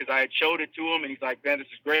to me because I had showed it to him, and he's like, "Man, this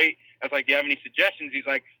is great." I was like, "Do you have any suggestions?" He's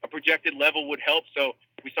like, "A projected level would help." So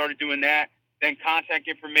we started doing that. Then contact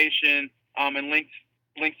information and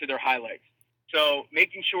links to their highlights. So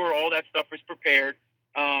making sure all that stuff is prepared.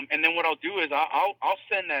 And then what I'll do is I'll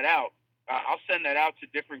send that out. I'll send that out to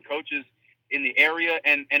different coaches in the area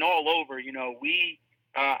and all over. We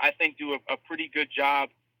I think do a pretty good job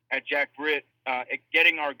at Jack Britt at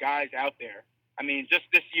getting our guys out there. I mean, just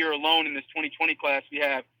this year alone in this 2020 class, we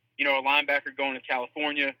have a linebacker going to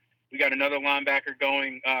California. We got another linebacker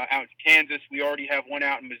going out to Kansas. We already have one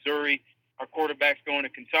out in Missouri. Our quarterback's going to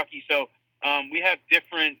Kentucky. So we have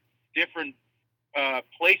different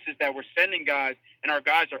places that we're sending guys, and our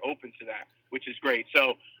guys are open to that, which is great.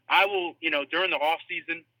 So I will, during the off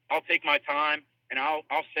season, I'll take my time and I'll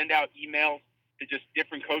send out emails to just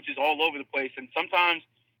different coaches all over the place. And sometimes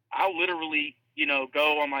I'll literally,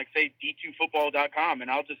 go on like say d2football.com and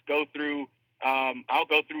I'll just go through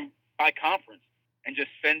by conference and just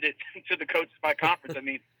send it to the coaches by conference. I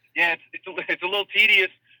mean, yeah, it's a little tedious,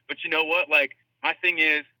 but you know what? Like my thing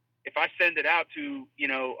is, if I send it out to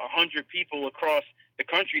 100 people across the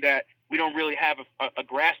country that we don't really have a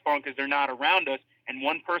grasp on because they're not around us, and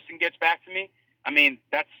one person gets back to me, I mean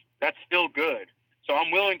that's still good. So I'm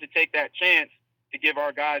willing to take that chance to give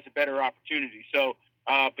our guys a better opportunity. So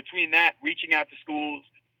between that, reaching out to schools,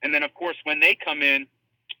 and then of course when they come in,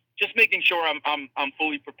 just making sure I'm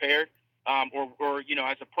fully prepared, or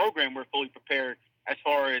as a program we're fully prepared as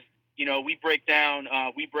far as we break down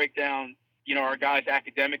our guys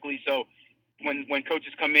academically. So when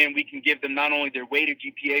coaches come in, we can give them not only their weighted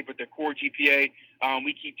GPA but their core GPA.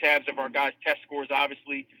 We keep tabs of our guys' test scores.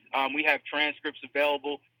 Obviously, we have transcripts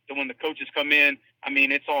available. So when the coaches come in, I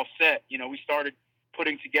mean it's all set. We started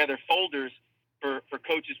putting together folders for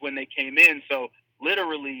coaches when they came in. So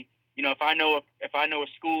literally, if I know a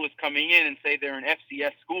school is coming in and say they're an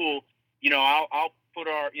FCS school, I'll put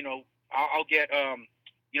I'll get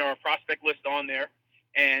our prospect list on there,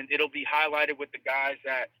 and it'll be highlighted with the guys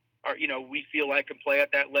that are, we feel like can play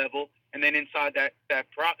at that level. And then inside that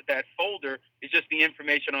folder is just the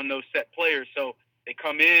information on those set players. So they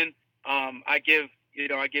come in, I give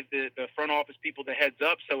the front office people the heads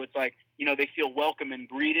up. So it's like, they feel welcome and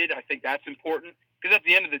greeted. I think that's important, because at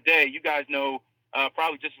the end of the day, you guys know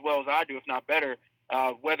probably just as well as I do, if not better,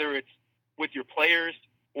 whether it's with your players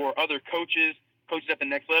or other coaches at the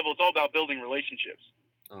next level, it's all about building relationships.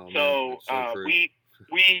 Oh, so true.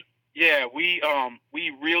 we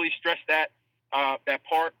really stress that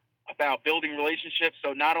part about building relationships.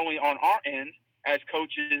 So not only on our end as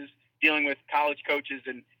coaches dealing with college coaches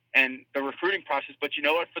and the recruiting process, but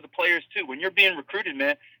for the players too. When you're being recruited,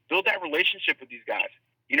 man, build that relationship with these guys.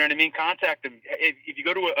 You know what I mean? Contact them. If you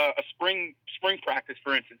go to a spring practice,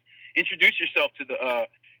 for instance, introduce yourself to the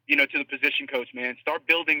position coach, man. Start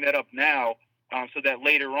building that up now, so that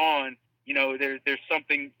later on, there's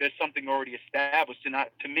something already established. And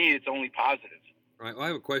to me, it's only positive. Right. Well, I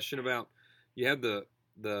have a question about, you have the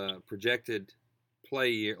projected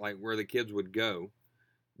play, like where the kids would go.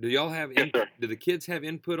 Do y'all have do the kids have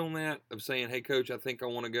input on that, of saying, hey coach, I think I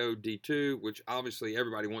want to go D2, which obviously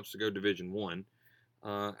everybody wants to go Division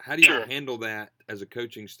I. How do y'all handle that as a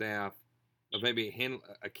coaching staff, of maybe handle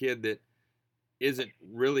a kid that isn't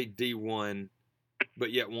really D1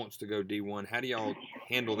 but yet wants to go D1? How do y'all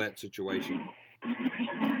handle that situation?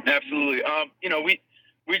 Absolutely.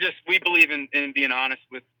 We believe in being honest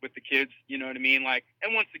with the kids, you know what I mean? Like,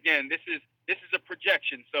 and once again, this is a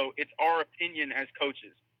projection, so it's our opinion as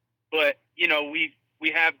coaches. But, we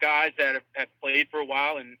have guys that have played for a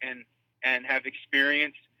while and have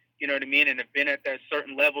experienced, you know what I mean, and have been at that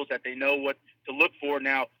certain levels that they know what to look for.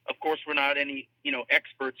 Now, of course, we're not any,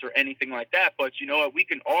 experts or anything like that, but we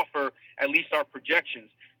can offer at least our projections.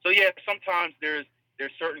 So yeah, sometimes there's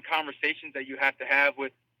certain conversations that you have to have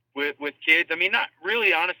with kids. I mean, not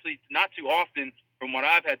really, honestly, not too often from what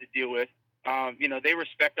I've had to deal with. They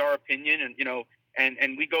respect our opinion,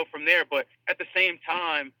 and we go from there. But at the same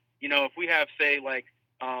time, if we have, say, like,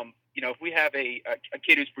 if we have a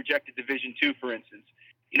kid who's projected Division II, for instance,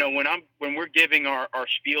 when we're giving our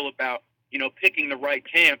spiel about, picking the right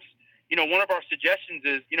camps, one of our suggestions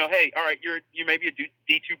is, hey, all right, you may be a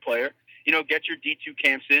D2 player, get your D2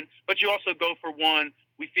 camps in, but you also go for one.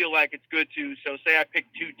 We feel like it's good to, so say I pick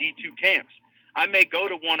 2 D2 camps. I may go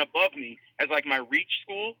to one above me as like my reach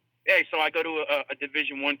school. Hey, so I go to a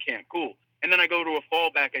Division I camp. Cool. And then I go to a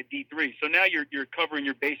fallback at D3. So now you're covering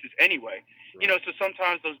your bases anyway. Right. So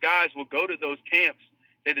sometimes those guys will go to those camps,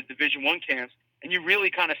 say the Division I camps, and you really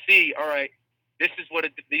kind of see, all right, these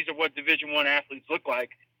are what Division I athletes look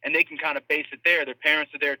like, and they can kind of base it there. Their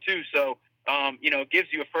parents are there too. So, it gives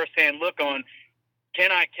you a firsthand look on,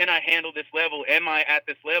 can I handle this level? Am I at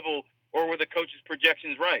this level, or were the coach's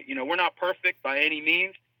projections right? We're not perfect by any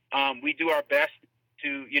means. We do our best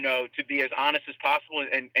to be as honest as possible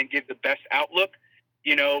and give the best outlook,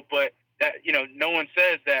 but that, no one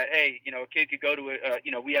says that, hey, a kid could go to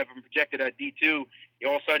we have him projected at D2,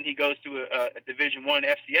 all of a sudden he goes to a Division I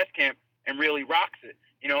FCS camp and really rocks it,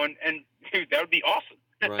 and dude, that would be awesome.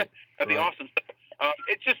 Right. That'd be awesome.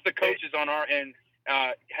 It's just the coaches on our end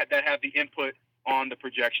that have the input on the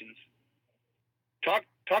projections.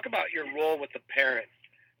 Talk about your role with the parents,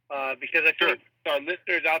 because I think our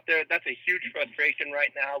listeners out there, that's a huge frustration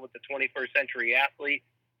right now with the 21st century athlete,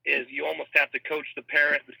 is you almost have to coach the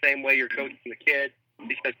parent the same way you're coaching the kid,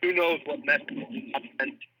 because who knows what message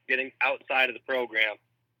getting outside of the program.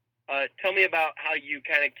 Tell me about how you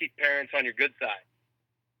kind of keep parents on your good side.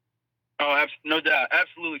 Oh, no doubt.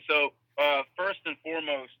 Absolutely. So first and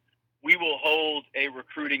foremost, we will hold a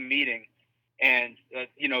recruiting meeting, and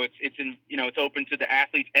it's open to the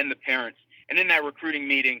athletes and the parents. And in that recruiting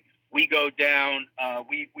meeting, we go down.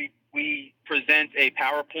 We present a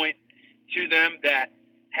PowerPoint to them that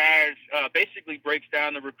has basically breaks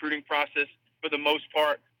down the recruiting process for the most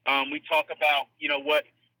part. We talk about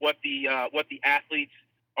what the athletes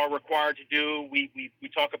are required to do. We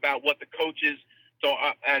talk about what the coaches. So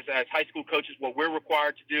as high school coaches, what we're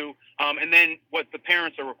required to do, and then what the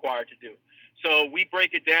parents are required to do. So we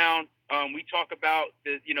break it down. We talk about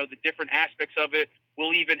the different aspects of it.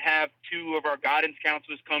 We'll even have 2 of our guidance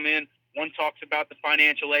counselors come in. One talks about the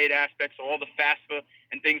financial aid aspects, all the FAFSA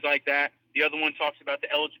and things like that. The other one talks about the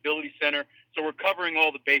eligibility center. So we're covering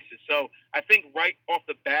all the bases. So I think right off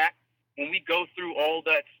the bat, when we go through all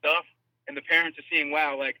that stuff, and the parents are seeing,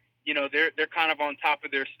 wow, like they're kind of on top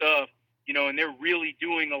of their stuff. And they're really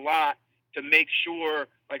doing a lot to make sure,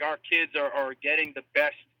 like our kids are getting the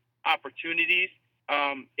best opportunities,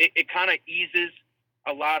 it kind of eases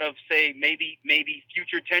a lot of, say, maybe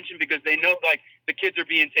future tension, because they know like the kids are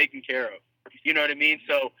being taken care of. You know what I mean?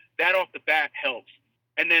 So that off the bat helps.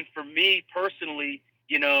 And then for me personally,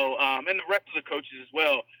 you know, and the rest of the coaches as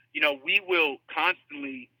well, you know, we will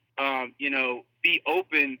constantly, you know, be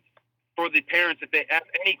open for the parents if they have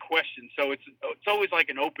any questions. So it's always like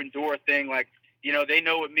an open door thing. Like, you know, they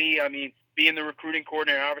know with me, I mean, being the recruiting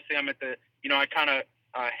coordinator, obviously I'm at the, you know, I kind of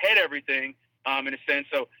head everything in a sense.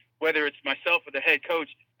 So whether it's myself or the head coach,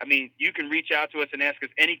 I mean, you can reach out to us and ask us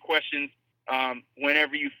any questions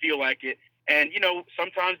whenever you feel like it. And, you know,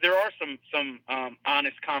 sometimes there are some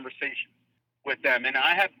honest conversations with them. And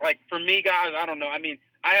I have, like, for me, guys, I don't know. I mean,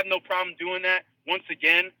 I have no problem doing that. Once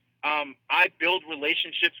again, I build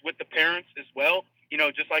relationships with the parents as well, you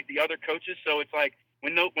know, just like the other coaches. So it's like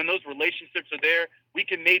when those relationships are there, we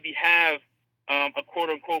can maybe have a quote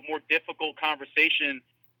unquote more difficult conversation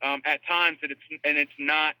at times,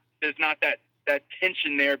 there's not that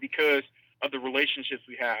tension there because of the relationships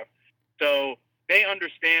we have. So they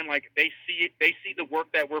understand, like they see the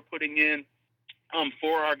work that we're putting in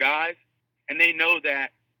for our guys, and they know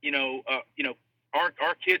that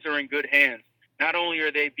our kids are in good hands. Not only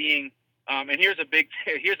are they being, and here's a big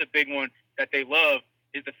one that they love,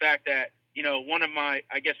 is the fact that, you know, one of my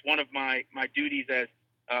duties as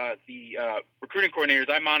the recruiting coordinator is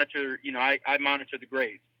I monitor the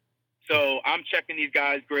grades. So I'm checking these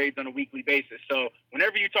guys' grades on a weekly basis. So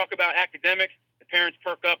whenever you talk about academics, the parents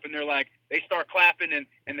perk up and they're like, they start clapping,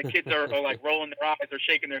 and the kids are like rolling their eyes or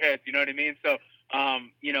shaking their heads. You know what I mean? So,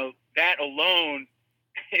 you know, that alone,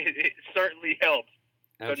 it certainly helps.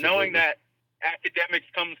 Absolutely. So knowing that academics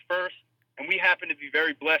comes first, and we happen to be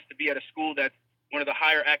very blessed to be at a school that's one of the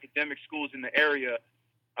higher academic schools in the area,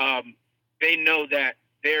 they know that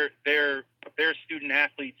their student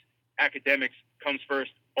athletes' academics comes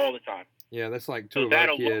first all the time. Yeah, that's like two of our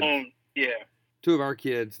kids. Yeah. Two of our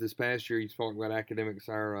kids this past year, you spoke about academics.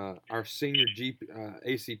 Our senior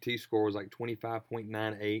ACT score was like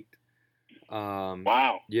 25.98.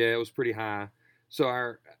 Wow. Yeah, it was pretty high. So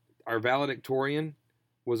our valedictorian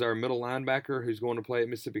was our middle linebacker who's going to play at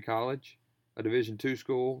Mississippi College, a Division II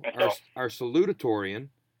school. Our salutatorian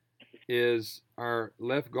is our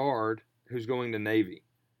left guard who's going to Navy.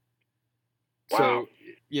 Wow. So,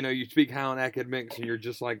 you know, you speak high on academics and you're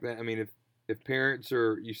just like that. I mean, if parents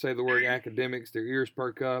you say the word academics, their ears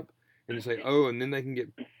perk up and you say, oh, and then they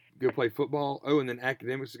can go play football. Oh, and then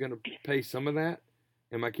academics is going to pay some of that.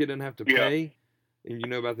 And my kid doesn't have to pay. And you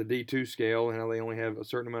know about the D2 scale and how they only have a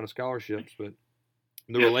certain amount of scholarships. But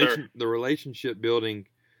the relationship building,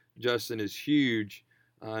 Justin, is huge.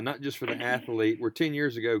 Not just for the athlete. Where 10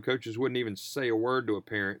 years ago, coaches wouldn't even say a word to a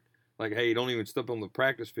parent. Like, hey, don't even step on the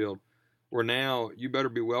practice field. Where now you better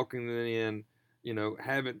be welcoming them in, you know,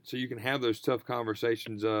 so you can have those tough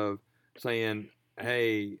conversations of saying,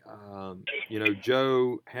 hey, you know,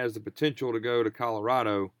 Joe has the potential to go to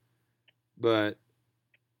Colorado, but,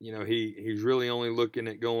 you know, he's really only looking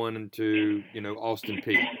at going into, you know, Austin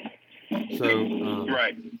Peay. So,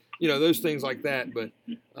 right. You know, those things like that. But,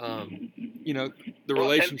 you know, the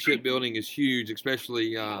relationship building is huge,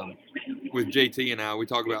 especially with JT and I. We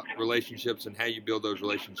talk about relationships and how you build those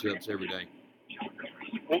relationships every day.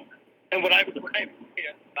 Well, and what I appreciate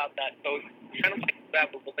about that, so it's kind of like that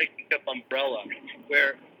relationship umbrella,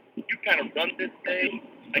 where you kind of run this thing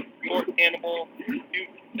like your animal, you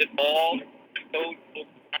evolve, so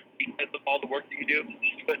because of all the work that you do.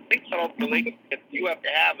 But think about all the relationships you have to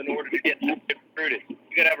have in order to get recruited.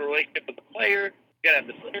 You got to have a relationship with the player. You got to have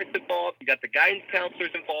the players involved. You got the guidance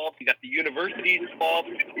counselors involved. You got the universities involved.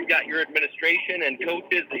 You got your administration and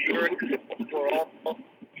coaches that you're all.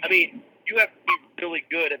 I mean, you have to be really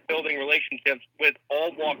good at building relationships with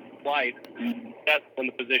all walks of life. That's in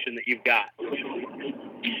the position that you've got.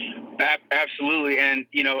 Absolutely. And,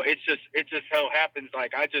 you know, it's just how it happens.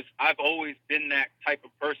 Like, I've always been that type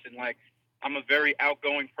of person. Like, I'm a very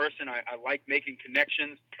outgoing person. I like making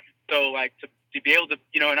connections. So, like, to be able to,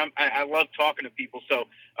 you know, and I love talking to people. So,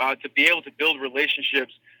 to be able to build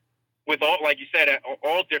relationships with all, like you said, on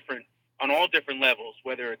all different levels,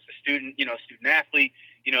 whether it's a student, you know, student athlete,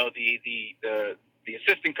 you know, the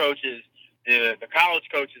assistant coaches, the college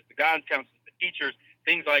coaches, the guidance counselors, the teachers,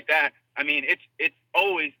 things like that. I mean, it's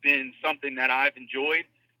always been something that I've enjoyed.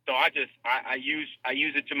 So I use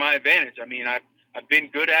it to my advantage. I mean, I've been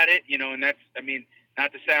good at it, you know, and that's, I mean,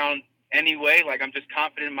 not to sound any way, like I'm just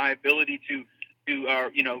confident in my ability to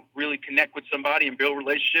you know, really connect with somebody and build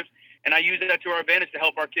relationships. And I use that to our advantage to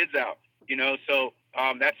help our kids out, you know. So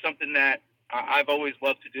that's something that I've always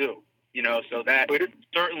loved to do, you know. So that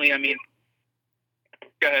certainly, I mean,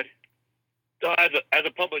 Go ahead. So as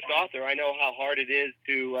a published author, I know how hard it is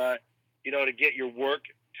to to get your work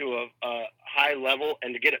to a high level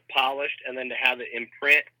and to get it polished and then to have it in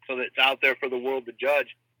print so that it's out there for the world to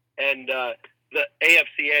judge. And the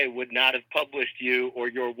AFCA would not have published you or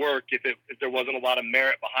your work if there wasn't a lot of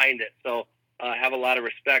merit behind it. So I have a lot of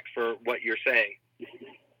respect for what you're saying.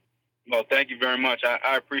 Well, thank you very much.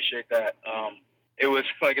 I appreciate that. It was,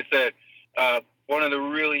 like I said, one of the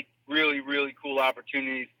really, really, really cool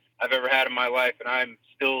opportunities I've ever had in my life, and I'm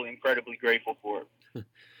still incredibly grateful for it.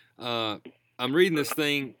 I'm reading this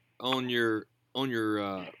thing on your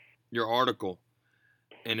article,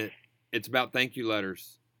 and it's about thank you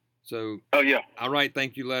letters. So I write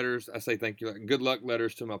thank you letters. I say thank you, good luck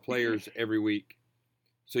letters to my players every week.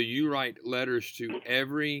 So you write letters to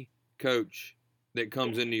every coach that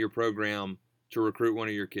comes into your program to recruit one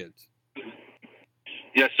of your kids.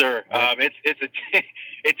 Yes, sir.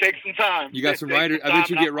 It takes some time. You got some writers. I bet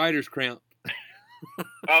you get writer's cramp.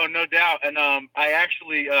 Oh, no doubt. And I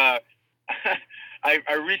actually, I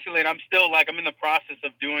recently, and I'm I'm in the process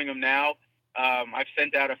of doing them now. I've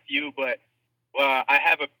sent out a few, but I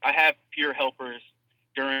have peer helpers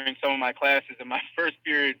during some of my classes. And my first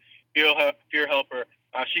peer helper,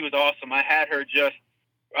 she was awesome. I had her just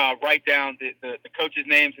write down the coaches'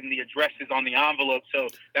 names and the addresses on the envelope. So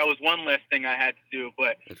that was one less thing I had to do.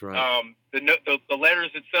 But that's right. The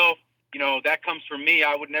letters itself, that comes from me.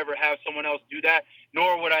 I would never have someone else do that,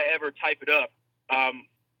 nor would I ever type it up.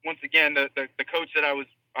 Once again, the coach that I was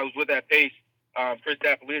with at Pace, Chris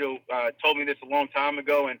Dapolito, told me this a long time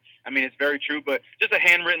ago, and I mean it's very true. But just a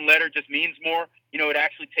handwritten letter just means more. It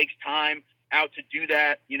actually takes time out to do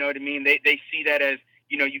that. You know what I mean? They see that as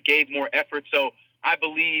you gave more effort. So I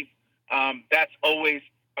believe that's always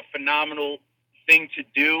a phenomenal thing to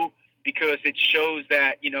do because it shows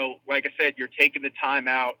that like I said, you're taking the time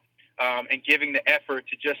out and giving the effort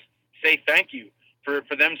to just say thank you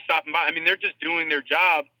for them stopping by. I mean, they're just doing their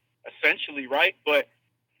job essentially, right? But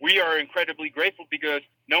we are incredibly grateful because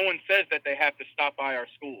no one says that they have to stop by our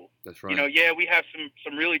school. That's right. We have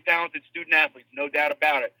some really talented student athletes, no doubt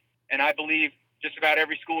about it. And I believe just about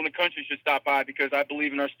every school in the country should stop by because I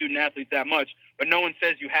believe in our student athletes that much. But no one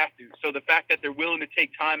says you have to. So the fact that they're willing to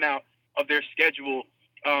take time out of their schedule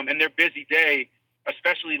and their busy day,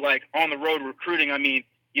 especially like on the road recruiting, I mean,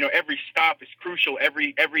 every stop is crucial.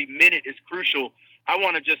 Every minute is crucial. I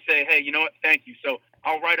want to just say, hey, you know what? Thank you. So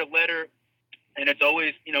I'll write a letter, and it's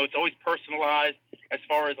always personalized as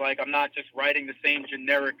far as like I'm not just writing the same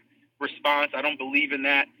generic response. I don't believe in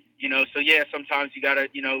that. So yeah, sometimes you gotta,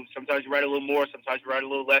 sometimes you write a little more, sometimes you write a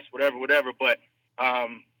little less, whatever. But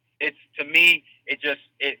it's to me,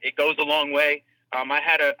 it goes a long way. I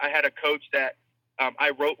had a coach that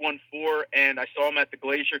I wrote one for, and I saw him at the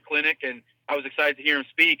Glacier Clinic, and I was excited to hear him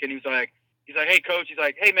speak. And he's like, hey coach, he's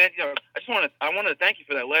like, hey man, I wanted to thank you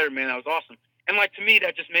for that letter, man. That was awesome. And like to me,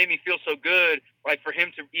 that just made me feel so good. Like for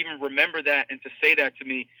him to even remember that and to say that to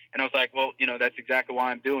me, and I was like, well, that's exactly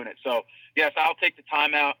why I'm doing it. So yes, I'll take the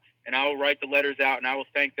time out. And I will write the letters out, and I will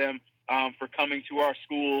thank them for coming to our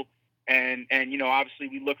school. And obviously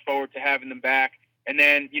we look forward to having them back. And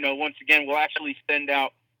then, once again, we'll actually send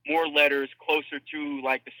out more letters closer to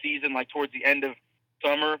like the season, like towards the end of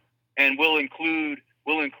summer, and we'll include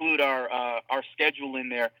our schedule in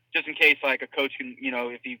there just in case like a coach can,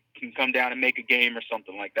 if he can come down and make a game or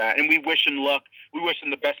something like that. And we wish him luck. We wish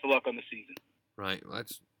him the best of luck on the season. Right. Well,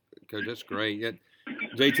 Coach, that's great.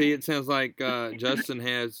 JT, it sounds like Justin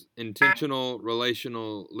has intentional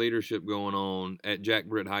relational leadership going on at Jack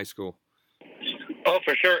Britt High School. Oh,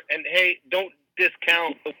 for sure. And hey, don't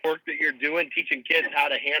discount the work that you're doing, teaching kids how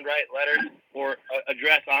to handwrite letters or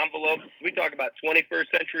address envelopes. We talk about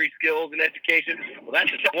 21st century skills in education. Well,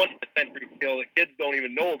 that's a 20th century skill that kids don't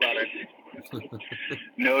even know about it.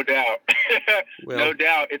 No doubt. Well, no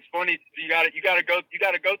doubt. It's funny. You gotta go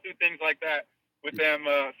through things like that with them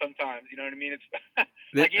sometimes. You know what I mean? It's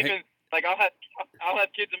like even like I'll have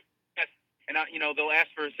kids and they'll ask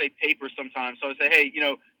for say paper sometimes. So I say, hey,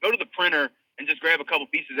 go to the printer and just grab a couple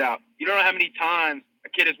pieces out. You don't know how many times a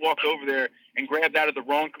kid has walked over there and grabbed out of the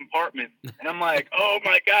wrong compartment, and I'm like, oh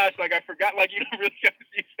my gosh, like I forgot, like you don't really have to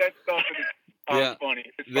use that stuff. Yeah, it's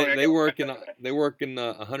funny. They work in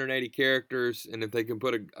 180 characters, and if they can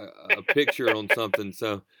put a picture on something,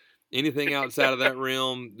 so anything outside of that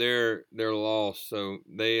realm, they're lost. So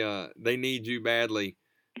they need you badly,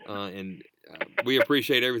 and we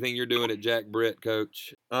appreciate everything you're doing at Jack Britt,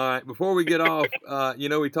 Coach. All right, before we get off,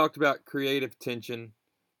 we talked about creative tension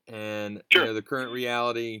and sure. The current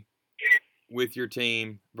reality with your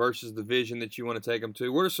team versus the vision that you want to take them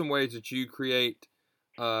to. What are some ways that you create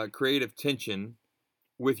creative tension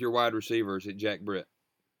with your wide receivers at Jack Britt?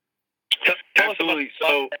 Tell Absolutely. us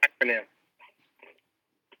about the acronym.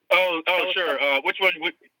 Sure. Which one?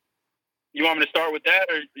 You want me to start with that,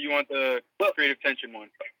 or you want the creative tension one?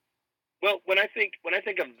 Well, when I think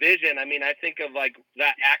of vision, I mean, I think of like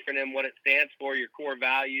that acronym, what it stands for, your core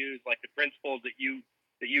values, like the principles that you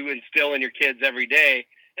instill in your kids every day,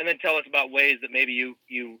 and then tell us about ways that maybe you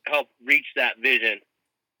help reach that vision.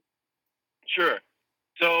 Sure.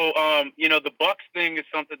 So, the Bucks thing is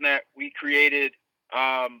something that we created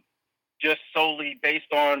just solely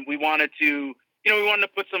based on we wanted to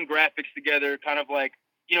put some graphics together, kind of like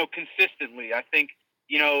consistently. I think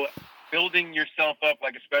building yourself up,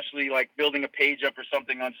 like especially like building a page up or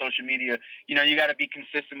something on social media, you got to be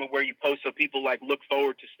consistent with where you post so people like look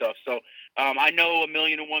forward to stuff. So I know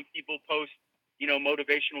 1,000,001 people post,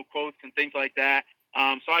 motivational quotes and things like that.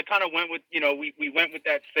 So I kind of went with, we went with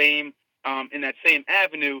that same, in that same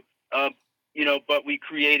avenue, but we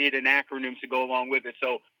created an acronym to go along with it.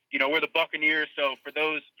 So, we're the Buccaneers. So for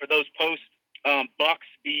those posts, Bucks,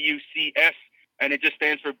 BUCS, and it just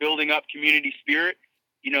stands for building up community spirit.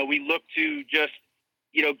 We look to just,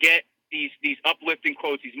 get these uplifting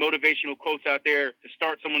quotes, these motivational quotes out there to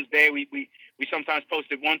start someone's day. We sometimes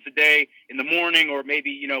post it once a day in the morning, or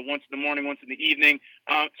maybe, once in the morning, once in the evening.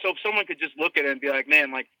 So if someone could just look at it and be like,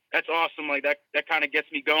 man, like, that's awesome. Like that kind of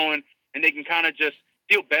gets me going, and they can kind of just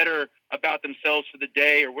feel better about themselves for the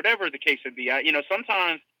day or whatever the case would be.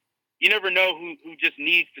 Sometimes you never know who just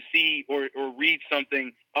needs to see or read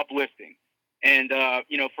something uplifting. And,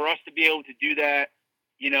 for us to be able to do that,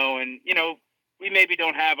 we maybe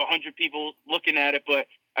don't have 100 people looking at it, but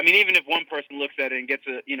I mean, even if one person looks at it and gets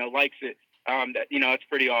likes it, it's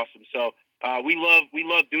pretty awesome. So, we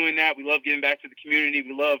love doing that. We love giving back to the community.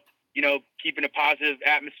 We love, keeping a positive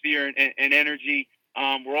atmosphere and energy.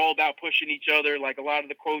 We're all about pushing each other. Like a lot of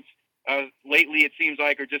the quotes, lately, it seems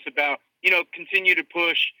like are just about, continue to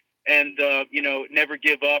push and, never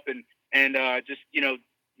give up and just,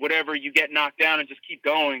 whatever you get knocked down and just keep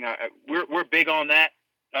going. We're big on that.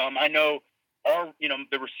 I know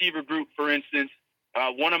the receiver group, for instance,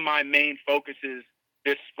 one of my main focuses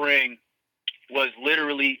this spring was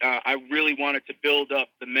literally, I really wanted to build up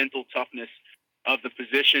the mental toughness of the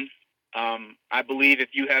position. I believe if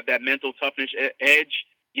you have that mental toughness edge,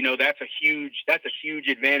 that's a huge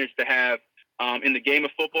advantage to have in the game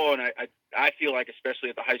of football. And I feel like, especially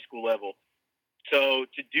at the high school level. So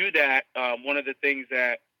to do that, one of the things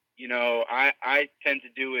that, I tend to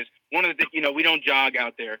do is we don't jog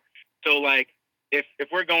out there. So like if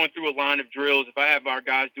we're going through a line of drills, if I have our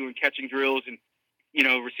guys doing catching drills and,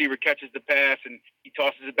 receiver catches the pass and he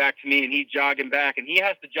tosses it back to me and he's jogging back and he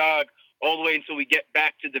has to jog all the way until we get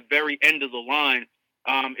back to the very end of the line.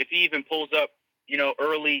 If he even pulls up,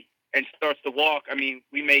 early and starts to walk, I mean,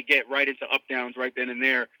 we may get right into up downs right then and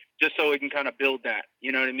there, just so we can kind of build that.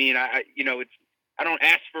 You know what I mean? I don't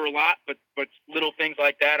ask for a lot, but little things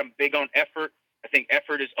like that. I'm big on effort. I think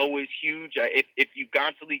effort is always huge. If you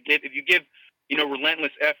constantly give,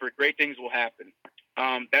 relentless effort, great things will happen.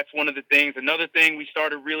 That's one of the things. Another thing we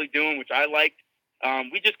started really doing, which I liked,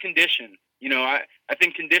 we just condition. I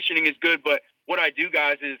think conditioning is good, but what I do,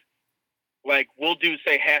 guys, is like we'll do,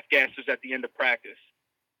 say, half gassers at the end of practice.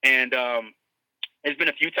 And there's been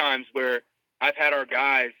a few times where I've had our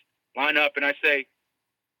guys line up and I say,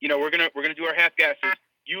 we're gonna do our half gassers.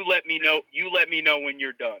 You let me know when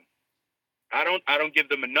you're done. I don't give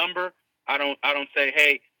them a number. I don't say,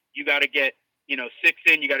 hey, you got to get 6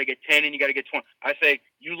 in, you got to get 10 in, you got to get 20. I say,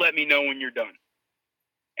 you let me know when you're done.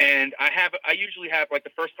 And I usually have, like,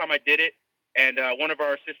 the first time I did it, and one of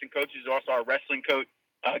our assistant coaches, also our wrestling coach,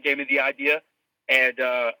 gave me the idea, and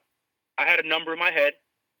I had a number in my head,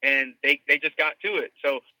 and they just got to it.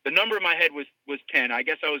 So the number in my head was 10. I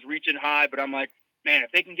guess I was reaching high, but I'm like, man,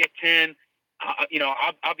 if they can get 10,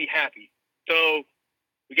 I'll be happy. So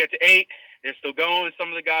we get to 8. They're still going. Some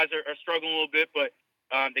of the guys are struggling a little bit, but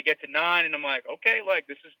they get to 9, and I'm like, okay, like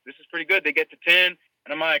this is pretty good. They get to 10,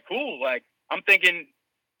 and I'm like, cool. Like I'm thinking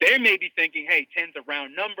they may be thinking, hey, 10's a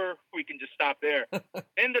round number. We can just stop there. They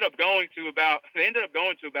ended up going to about 4.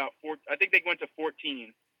 I think they went to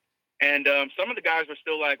 14, and some of the guys were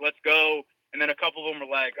still like, let's go, and then a couple of them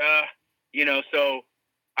were like, So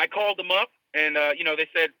I called them up, and they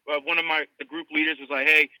said one of the group leaders was like,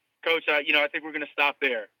 hey, coach, I think we're gonna stop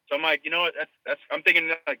there. So I'm like, you know what? That's I'm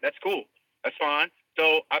thinking like that's cool. That's fine.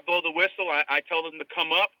 So I blow the whistle. I tell them to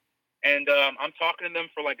come up, and I'm talking to them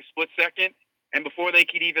for like a split second, and before they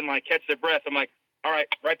could even like catch their breath, I'm like, all right,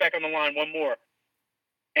 right back on the line, one more.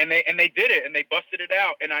 And they did it, and they busted it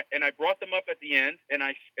out, and I brought them up at the end, and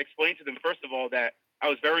I explained to them first of all that I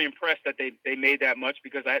was very impressed that they made that much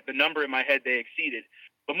because I had the number in my head they exceeded.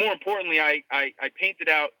 But more importantly, I painted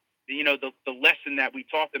out the lesson that we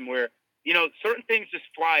taught them, where certain things just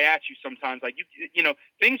fly at you sometimes. Like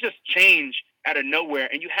things just change out of nowhere,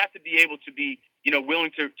 and you have to be able to be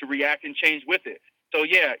willing to react and change with it. So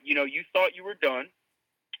yeah, you thought you were done,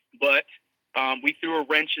 but we threw a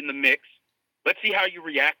wrench in the mix. Let's see how you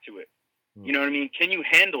react to it. You know what I mean? Can you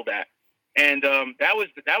handle that? And that was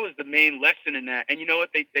the main lesson in that. And you know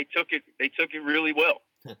what? They took it really well.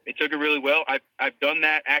 They took it really well. I've done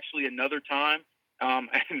that actually another time.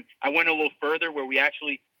 And I went a little further where we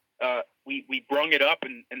actually we brung it up,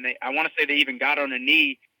 and I want to say they even got on a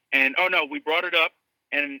knee. And we brought it up,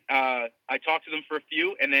 and I talked to them for a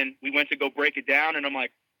few, and then we went to go break it down, and I'm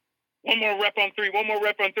like, one more rep on three,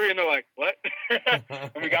 and they're like, what?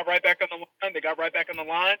 And we got right back on the line. They got right back on the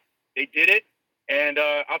line. They did it, and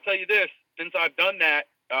I'll tell you this: since I've done that,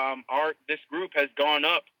 this group has gone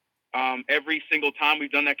up every single time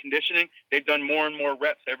we've done that conditioning. They've done more and more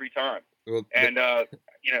reps every time. Well, and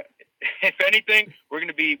if anything, we're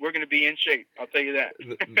gonna be in shape. I'll tell you that.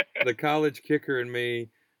 the college kicker in me.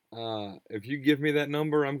 If you give me that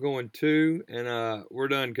number, I'm going 2, and we're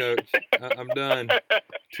done, Coach. I'm done.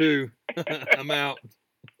 2. I'm out.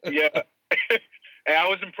 Yeah. Hey, I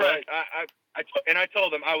was impressed. I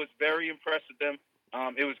told them I was very impressed with them.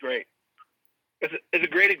 It was great. It's a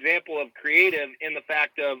great example of creative in the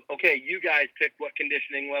fact of, okay, you guys pick what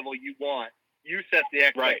conditioning level you want. You set the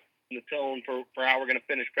expectation, the tone for how we're going to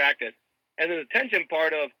finish practice. And then the tension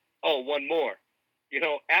part of, one more.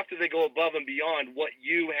 After they go above and beyond what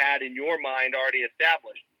you had in your mind already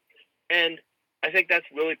established. And I think that's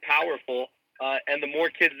really powerful. And the more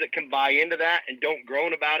kids that can buy into that and don't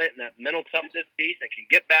groan about it, and that mental toughness piece and can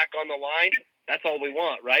get back on the line, that's all we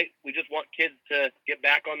want, right? We just want kids to get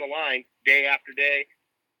back on the line day after day,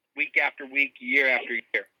 week after week, year after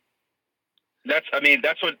year. That's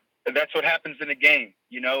what happens in a game.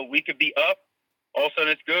 We could be up, all of a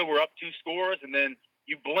sudden it's good, we're up 2 scores, and then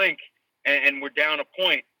you blink and we're down a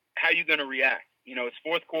point. How are you going to react? It's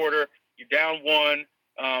fourth quarter, you're down 1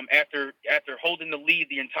 after holding the lead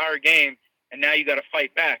the entire game, and now you got to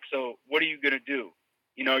fight back. So what are you going to do?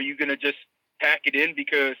 Are you going to just pack it in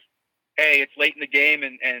because, hey, it's late in the game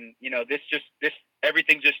and this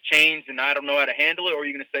everything just changed and I don't know how to handle it? Or are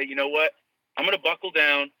you going to say, you know what, I'm going to buckle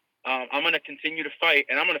down, I'm going to continue to fight,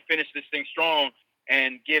 and I'm going to finish this thing strong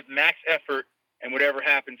and give max effort, and whatever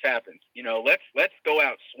happens, happens. Let's go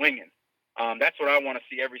out swinging. That's what I want to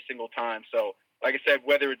see every single time. So, like I said,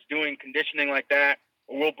 whether it's doing conditioning like that,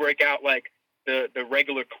 or we'll break out like the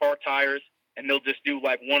regular car tires, and they'll just do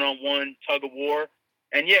like one-on-one tug of war.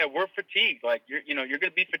 And yeah, we're fatigued. Like you're going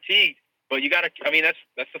to be fatigued, but you got to. I mean,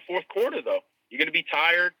 that's the fourth quarter though. You're going to be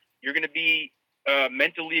tired. You're going to be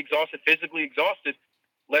mentally exhausted, physically exhausted.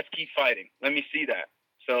 Let's keep fighting. Let me see that.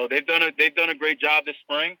 So they've done a great job this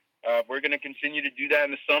spring. We're going to continue to do that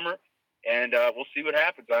in the summer. And we'll see what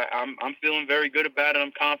happens. I'm feeling very good about it.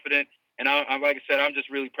 I'm confident, and I'm like I said, I'm just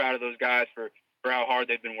really proud of those guys for how hard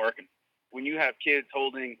they've been working. When you have kids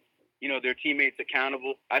holding, their teammates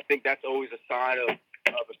accountable, I think that's always a sign of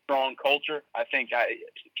a strong culture. I think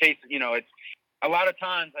it's a lot of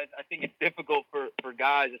times I think it's difficult for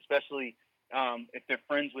guys, especially if they're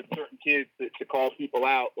friends with certain kids, to call people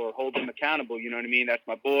out or hold them accountable. You know what I mean? That's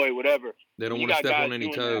my boy, whatever. They don't want to step on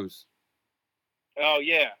any toes. Oh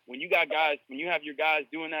yeah, when you have your guys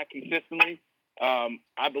doing that consistently,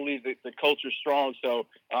 I believe that the culture's strong. So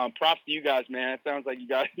props to you guys, man. It sounds like you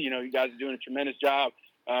guys are doing a tremendous job.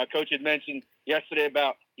 Coach had mentioned yesterday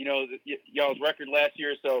about y'all's record last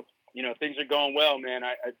year, so things are going well, man.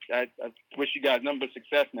 I wish you guys nothing but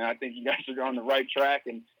success, man. I think you guys are on the right track,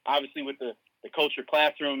 and obviously with the culture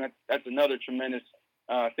classroom, that's another tremendous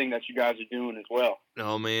thing that you guys are doing as well.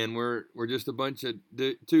 Oh man, we're just a bunch of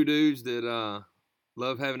 2 dudes that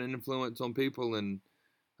love having an influence on people, and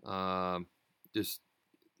just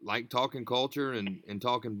like talking culture and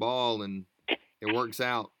talking ball, and it works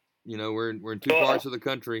out. We're in 2 parts of the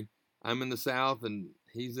country. I'm in the South, and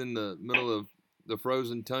he's in the middle of the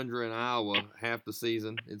frozen tundra in Iowa half the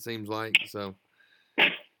season, it seems like. So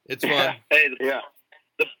it's fun. Hey,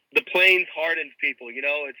 the plains hardens people.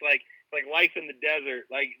 It's like life in the desert.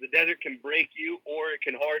 Like the desert can break you or it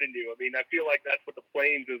can harden you. I mean, I feel like that's what the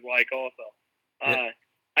plains is like also. Yeah.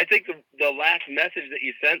 I think the last message that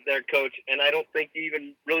you sent there, Coach, and I don't think you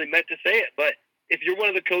even really meant to say it, but if you're one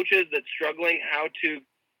of the coaches that's struggling how to,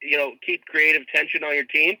 keep creative tension on your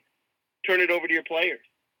team, turn it over to your players.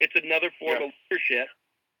 It's another form of leadership,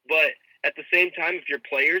 but at the same time, if your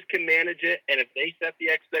players can manage it and if they set the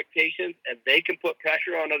expectations and they can put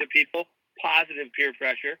pressure on other people, positive peer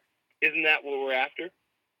pressure, isn't that what we're after?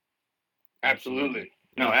 Absolutely.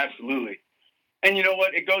 No, absolutely. And you know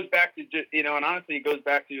what? It goes back to just, and honestly, it goes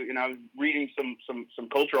back to, I was reading some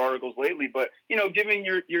culture articles lately, but giving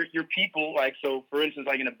your people, like, so for instance,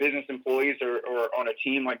 like in a business employees or on a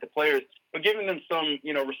team like the players, but giving them some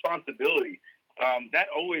responsibility, that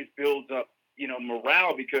always builds up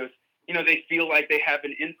morale, because they feel like they have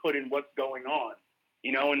an input in what's going on,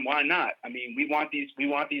 and why not? I mean, we want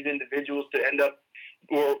these individuals to end up,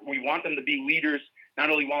 or we want them to be leaders not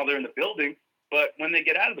only while they're in the building, but when they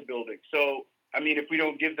get out of the building. So, I mean, if we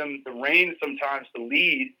don't give them the reins sometimes to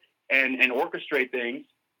lead and orchestrate things,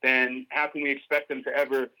 then how can we expect them to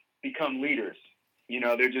ever become leaders?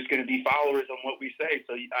 They're just going to be followers on what we say.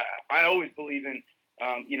 So I always believe in,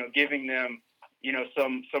 giving them,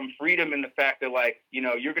 some freedom in the fact that, like,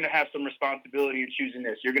 you're going to have some responsibility in choosing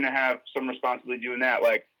this. You're going to have some responsibility doing that.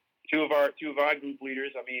 Like two of our group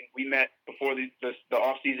leaders, I mean, we met before the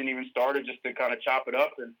off season even started, just to kind of chop it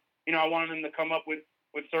up. And, I wanted them to come up with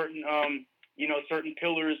certain, certain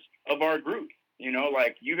pillars of our group,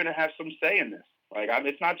 like, you're going to have some say in this. Like,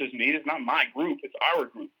 it's not just me. It's not my group. It's our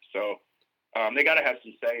group. So they got to have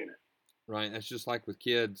some say in it. Right. That's just like with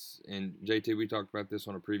kids. And JT, we talked about this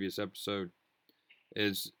on a previous episode,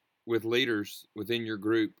 is with leaders within your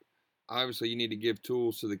group, obviously you need to give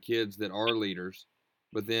tools to the kids that are leaders,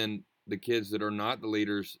 but then the kids that are not the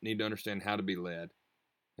leaders need to understand how to be led.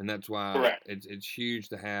 And that's why it's huge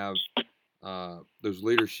to have those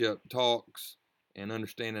leadership talks and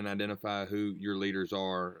understand and identify who your leaders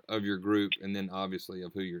are of your group, and then obviously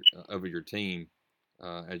of who your team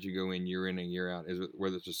as you go in and year out.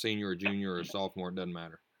 Whether it's a senior or junior or a sophomore, it doesn't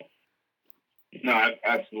matter. No,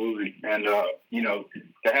 absolutely. And to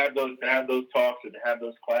have those talks and to have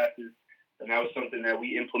those classes, and that was something that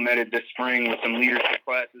we implemented this spring with some leadership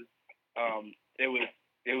classes. It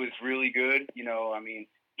was really good. I mean,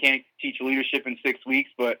 can't teach leadership in 6 weeks,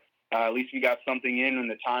 but at least we got something in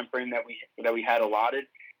the time frame that we had allotted.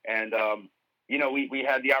 And we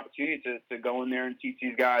had the opportunity to go in there and teach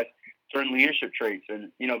these guys certain leadership traits.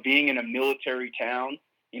 And being in a military town,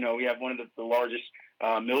 we have one of the largest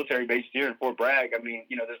military bases here in Fort Bragg. I mean,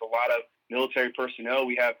 there's a lot of military personnel.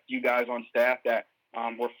 We have a few guys on staff that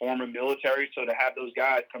were former military. So to have those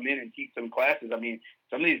guys come in and teach some classes, I mean,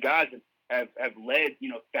 some of these guys have led,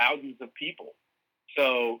 thousands of people.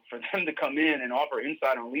 So for them to come in and offer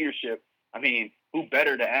insight on leadership, I mean, who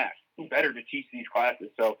better to ask? Who better to teach these classes?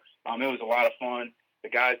 So it was a lot of fun. The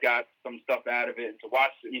guys got some stuff out of it. And to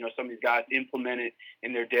watch, some of these guys implement it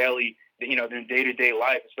in their daily, their day-to-day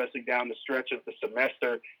life, especially down the stretch of the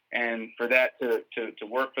semester, and for that to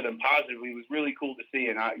work for them positively was really cool to see.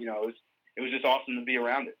 And it was just awesome to be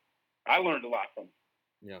around it. I learned a lot from it.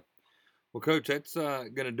 Yeah. Well, Coach, that's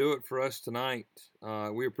going to do it for us tonight.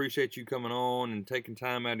 We appreciate you coming on and taking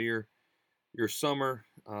time out of your summer,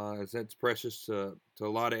 as that's precious to a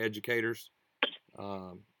lot of educators,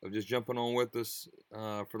 of just jumping on with us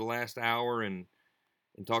for the last hour and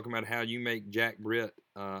talking about how you make Jack Britt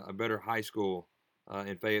a better high school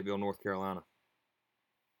in Fayetteville, North Carolina.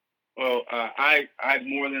 Well, I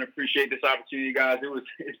more than appreciate this opportunity, guys.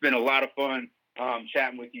 It's been a lot of fun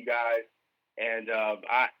chatting with you guys. And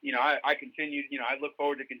I continue, I look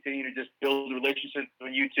forward to continuing to just build relationships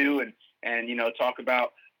with you two and talk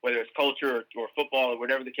about whether it's culture or football or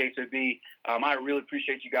whatever the case may be. I really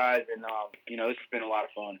appreciate you guys, and this has been a lot of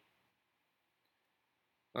fun.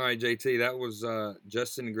 All right, JT, that was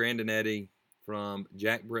Justin Grandinetti from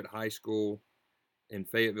Jack Britt High School in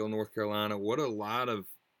Fayetteville, North Carolina. What a lot of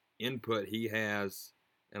input he has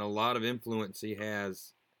and a lot of influence he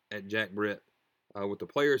has at Jack Britt with the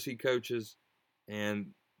players he coaches and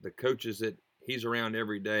the coaches that he's around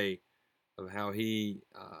every day, of how he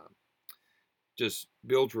just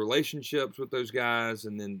builds relationships with those guys,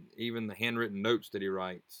 and then even the handwritten notes that he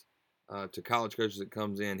writes to college coaches that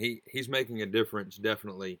comes in. He's making a difference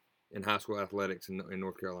definitely in high school athletics in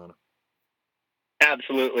North Carolina.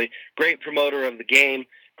 Absolutely. Great promoter of the game,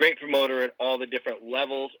 great promoter at all the different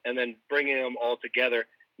levels, and then bringing them all together.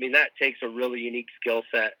 I mean, that takes a really unique skill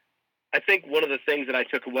set. I think one of the things that I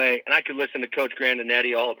took away, and I could listen to Coach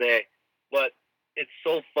Grandinetti all day, but it's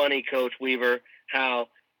so funny, Coach Weaver, how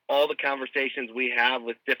all the conversations we have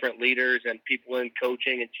with different leaders and people in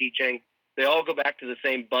coaching and teaching, they all go back to the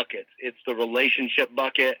same buckets. It's the relationship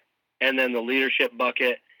bucket and then the leadership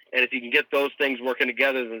bucket. And if you can get those things working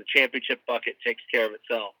together, then the championship bucket takes care of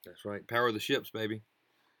itself. That's right. Power of the ships, baby.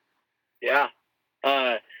 Yeah.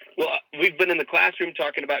 Well, we've been in the classroom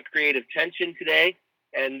talking about creative tension today.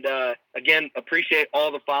 And, again, appreciate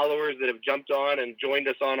all the followers that have jumped on and joined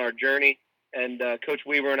us on our journey. And Coach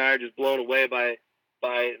Weaver and I are just blown away by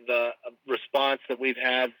the response that we've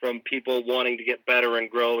had from people wanting to get better and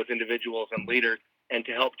grow as individuals and leaders. and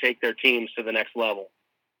to help take their teams to the next level.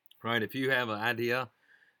 Right. If you have an idea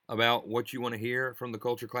about what you want to hear from the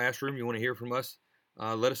Culture Classroom, you want to hear from us,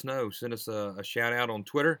 let us know. Send us a shout out on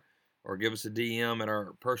Twitter or give us a DM at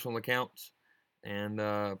our personal accounts, and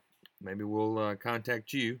maybe we'll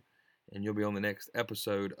contact you, and you'll be on the next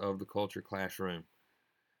episode of the Culture Classroom.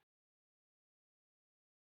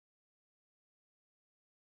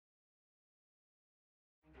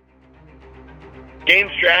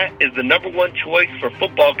 GameStrat is the #1 choice for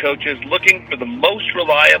football coaches looking for the most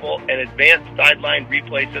reliable and advanced sideline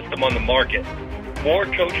replay system on the market. More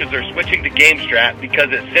coaches are switching to GameStrat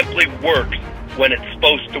because it simply works when it's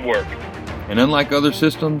supposed to work. And unlike other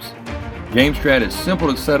systems, GameStrat is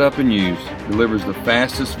simple to set up and use, delivers the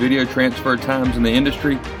fastest video transfer times in the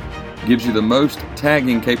industry, gives you the most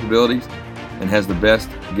tagging capabilities, and has the best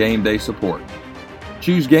game day support.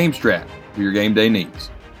 Choose GameStrat for your game day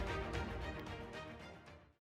needs.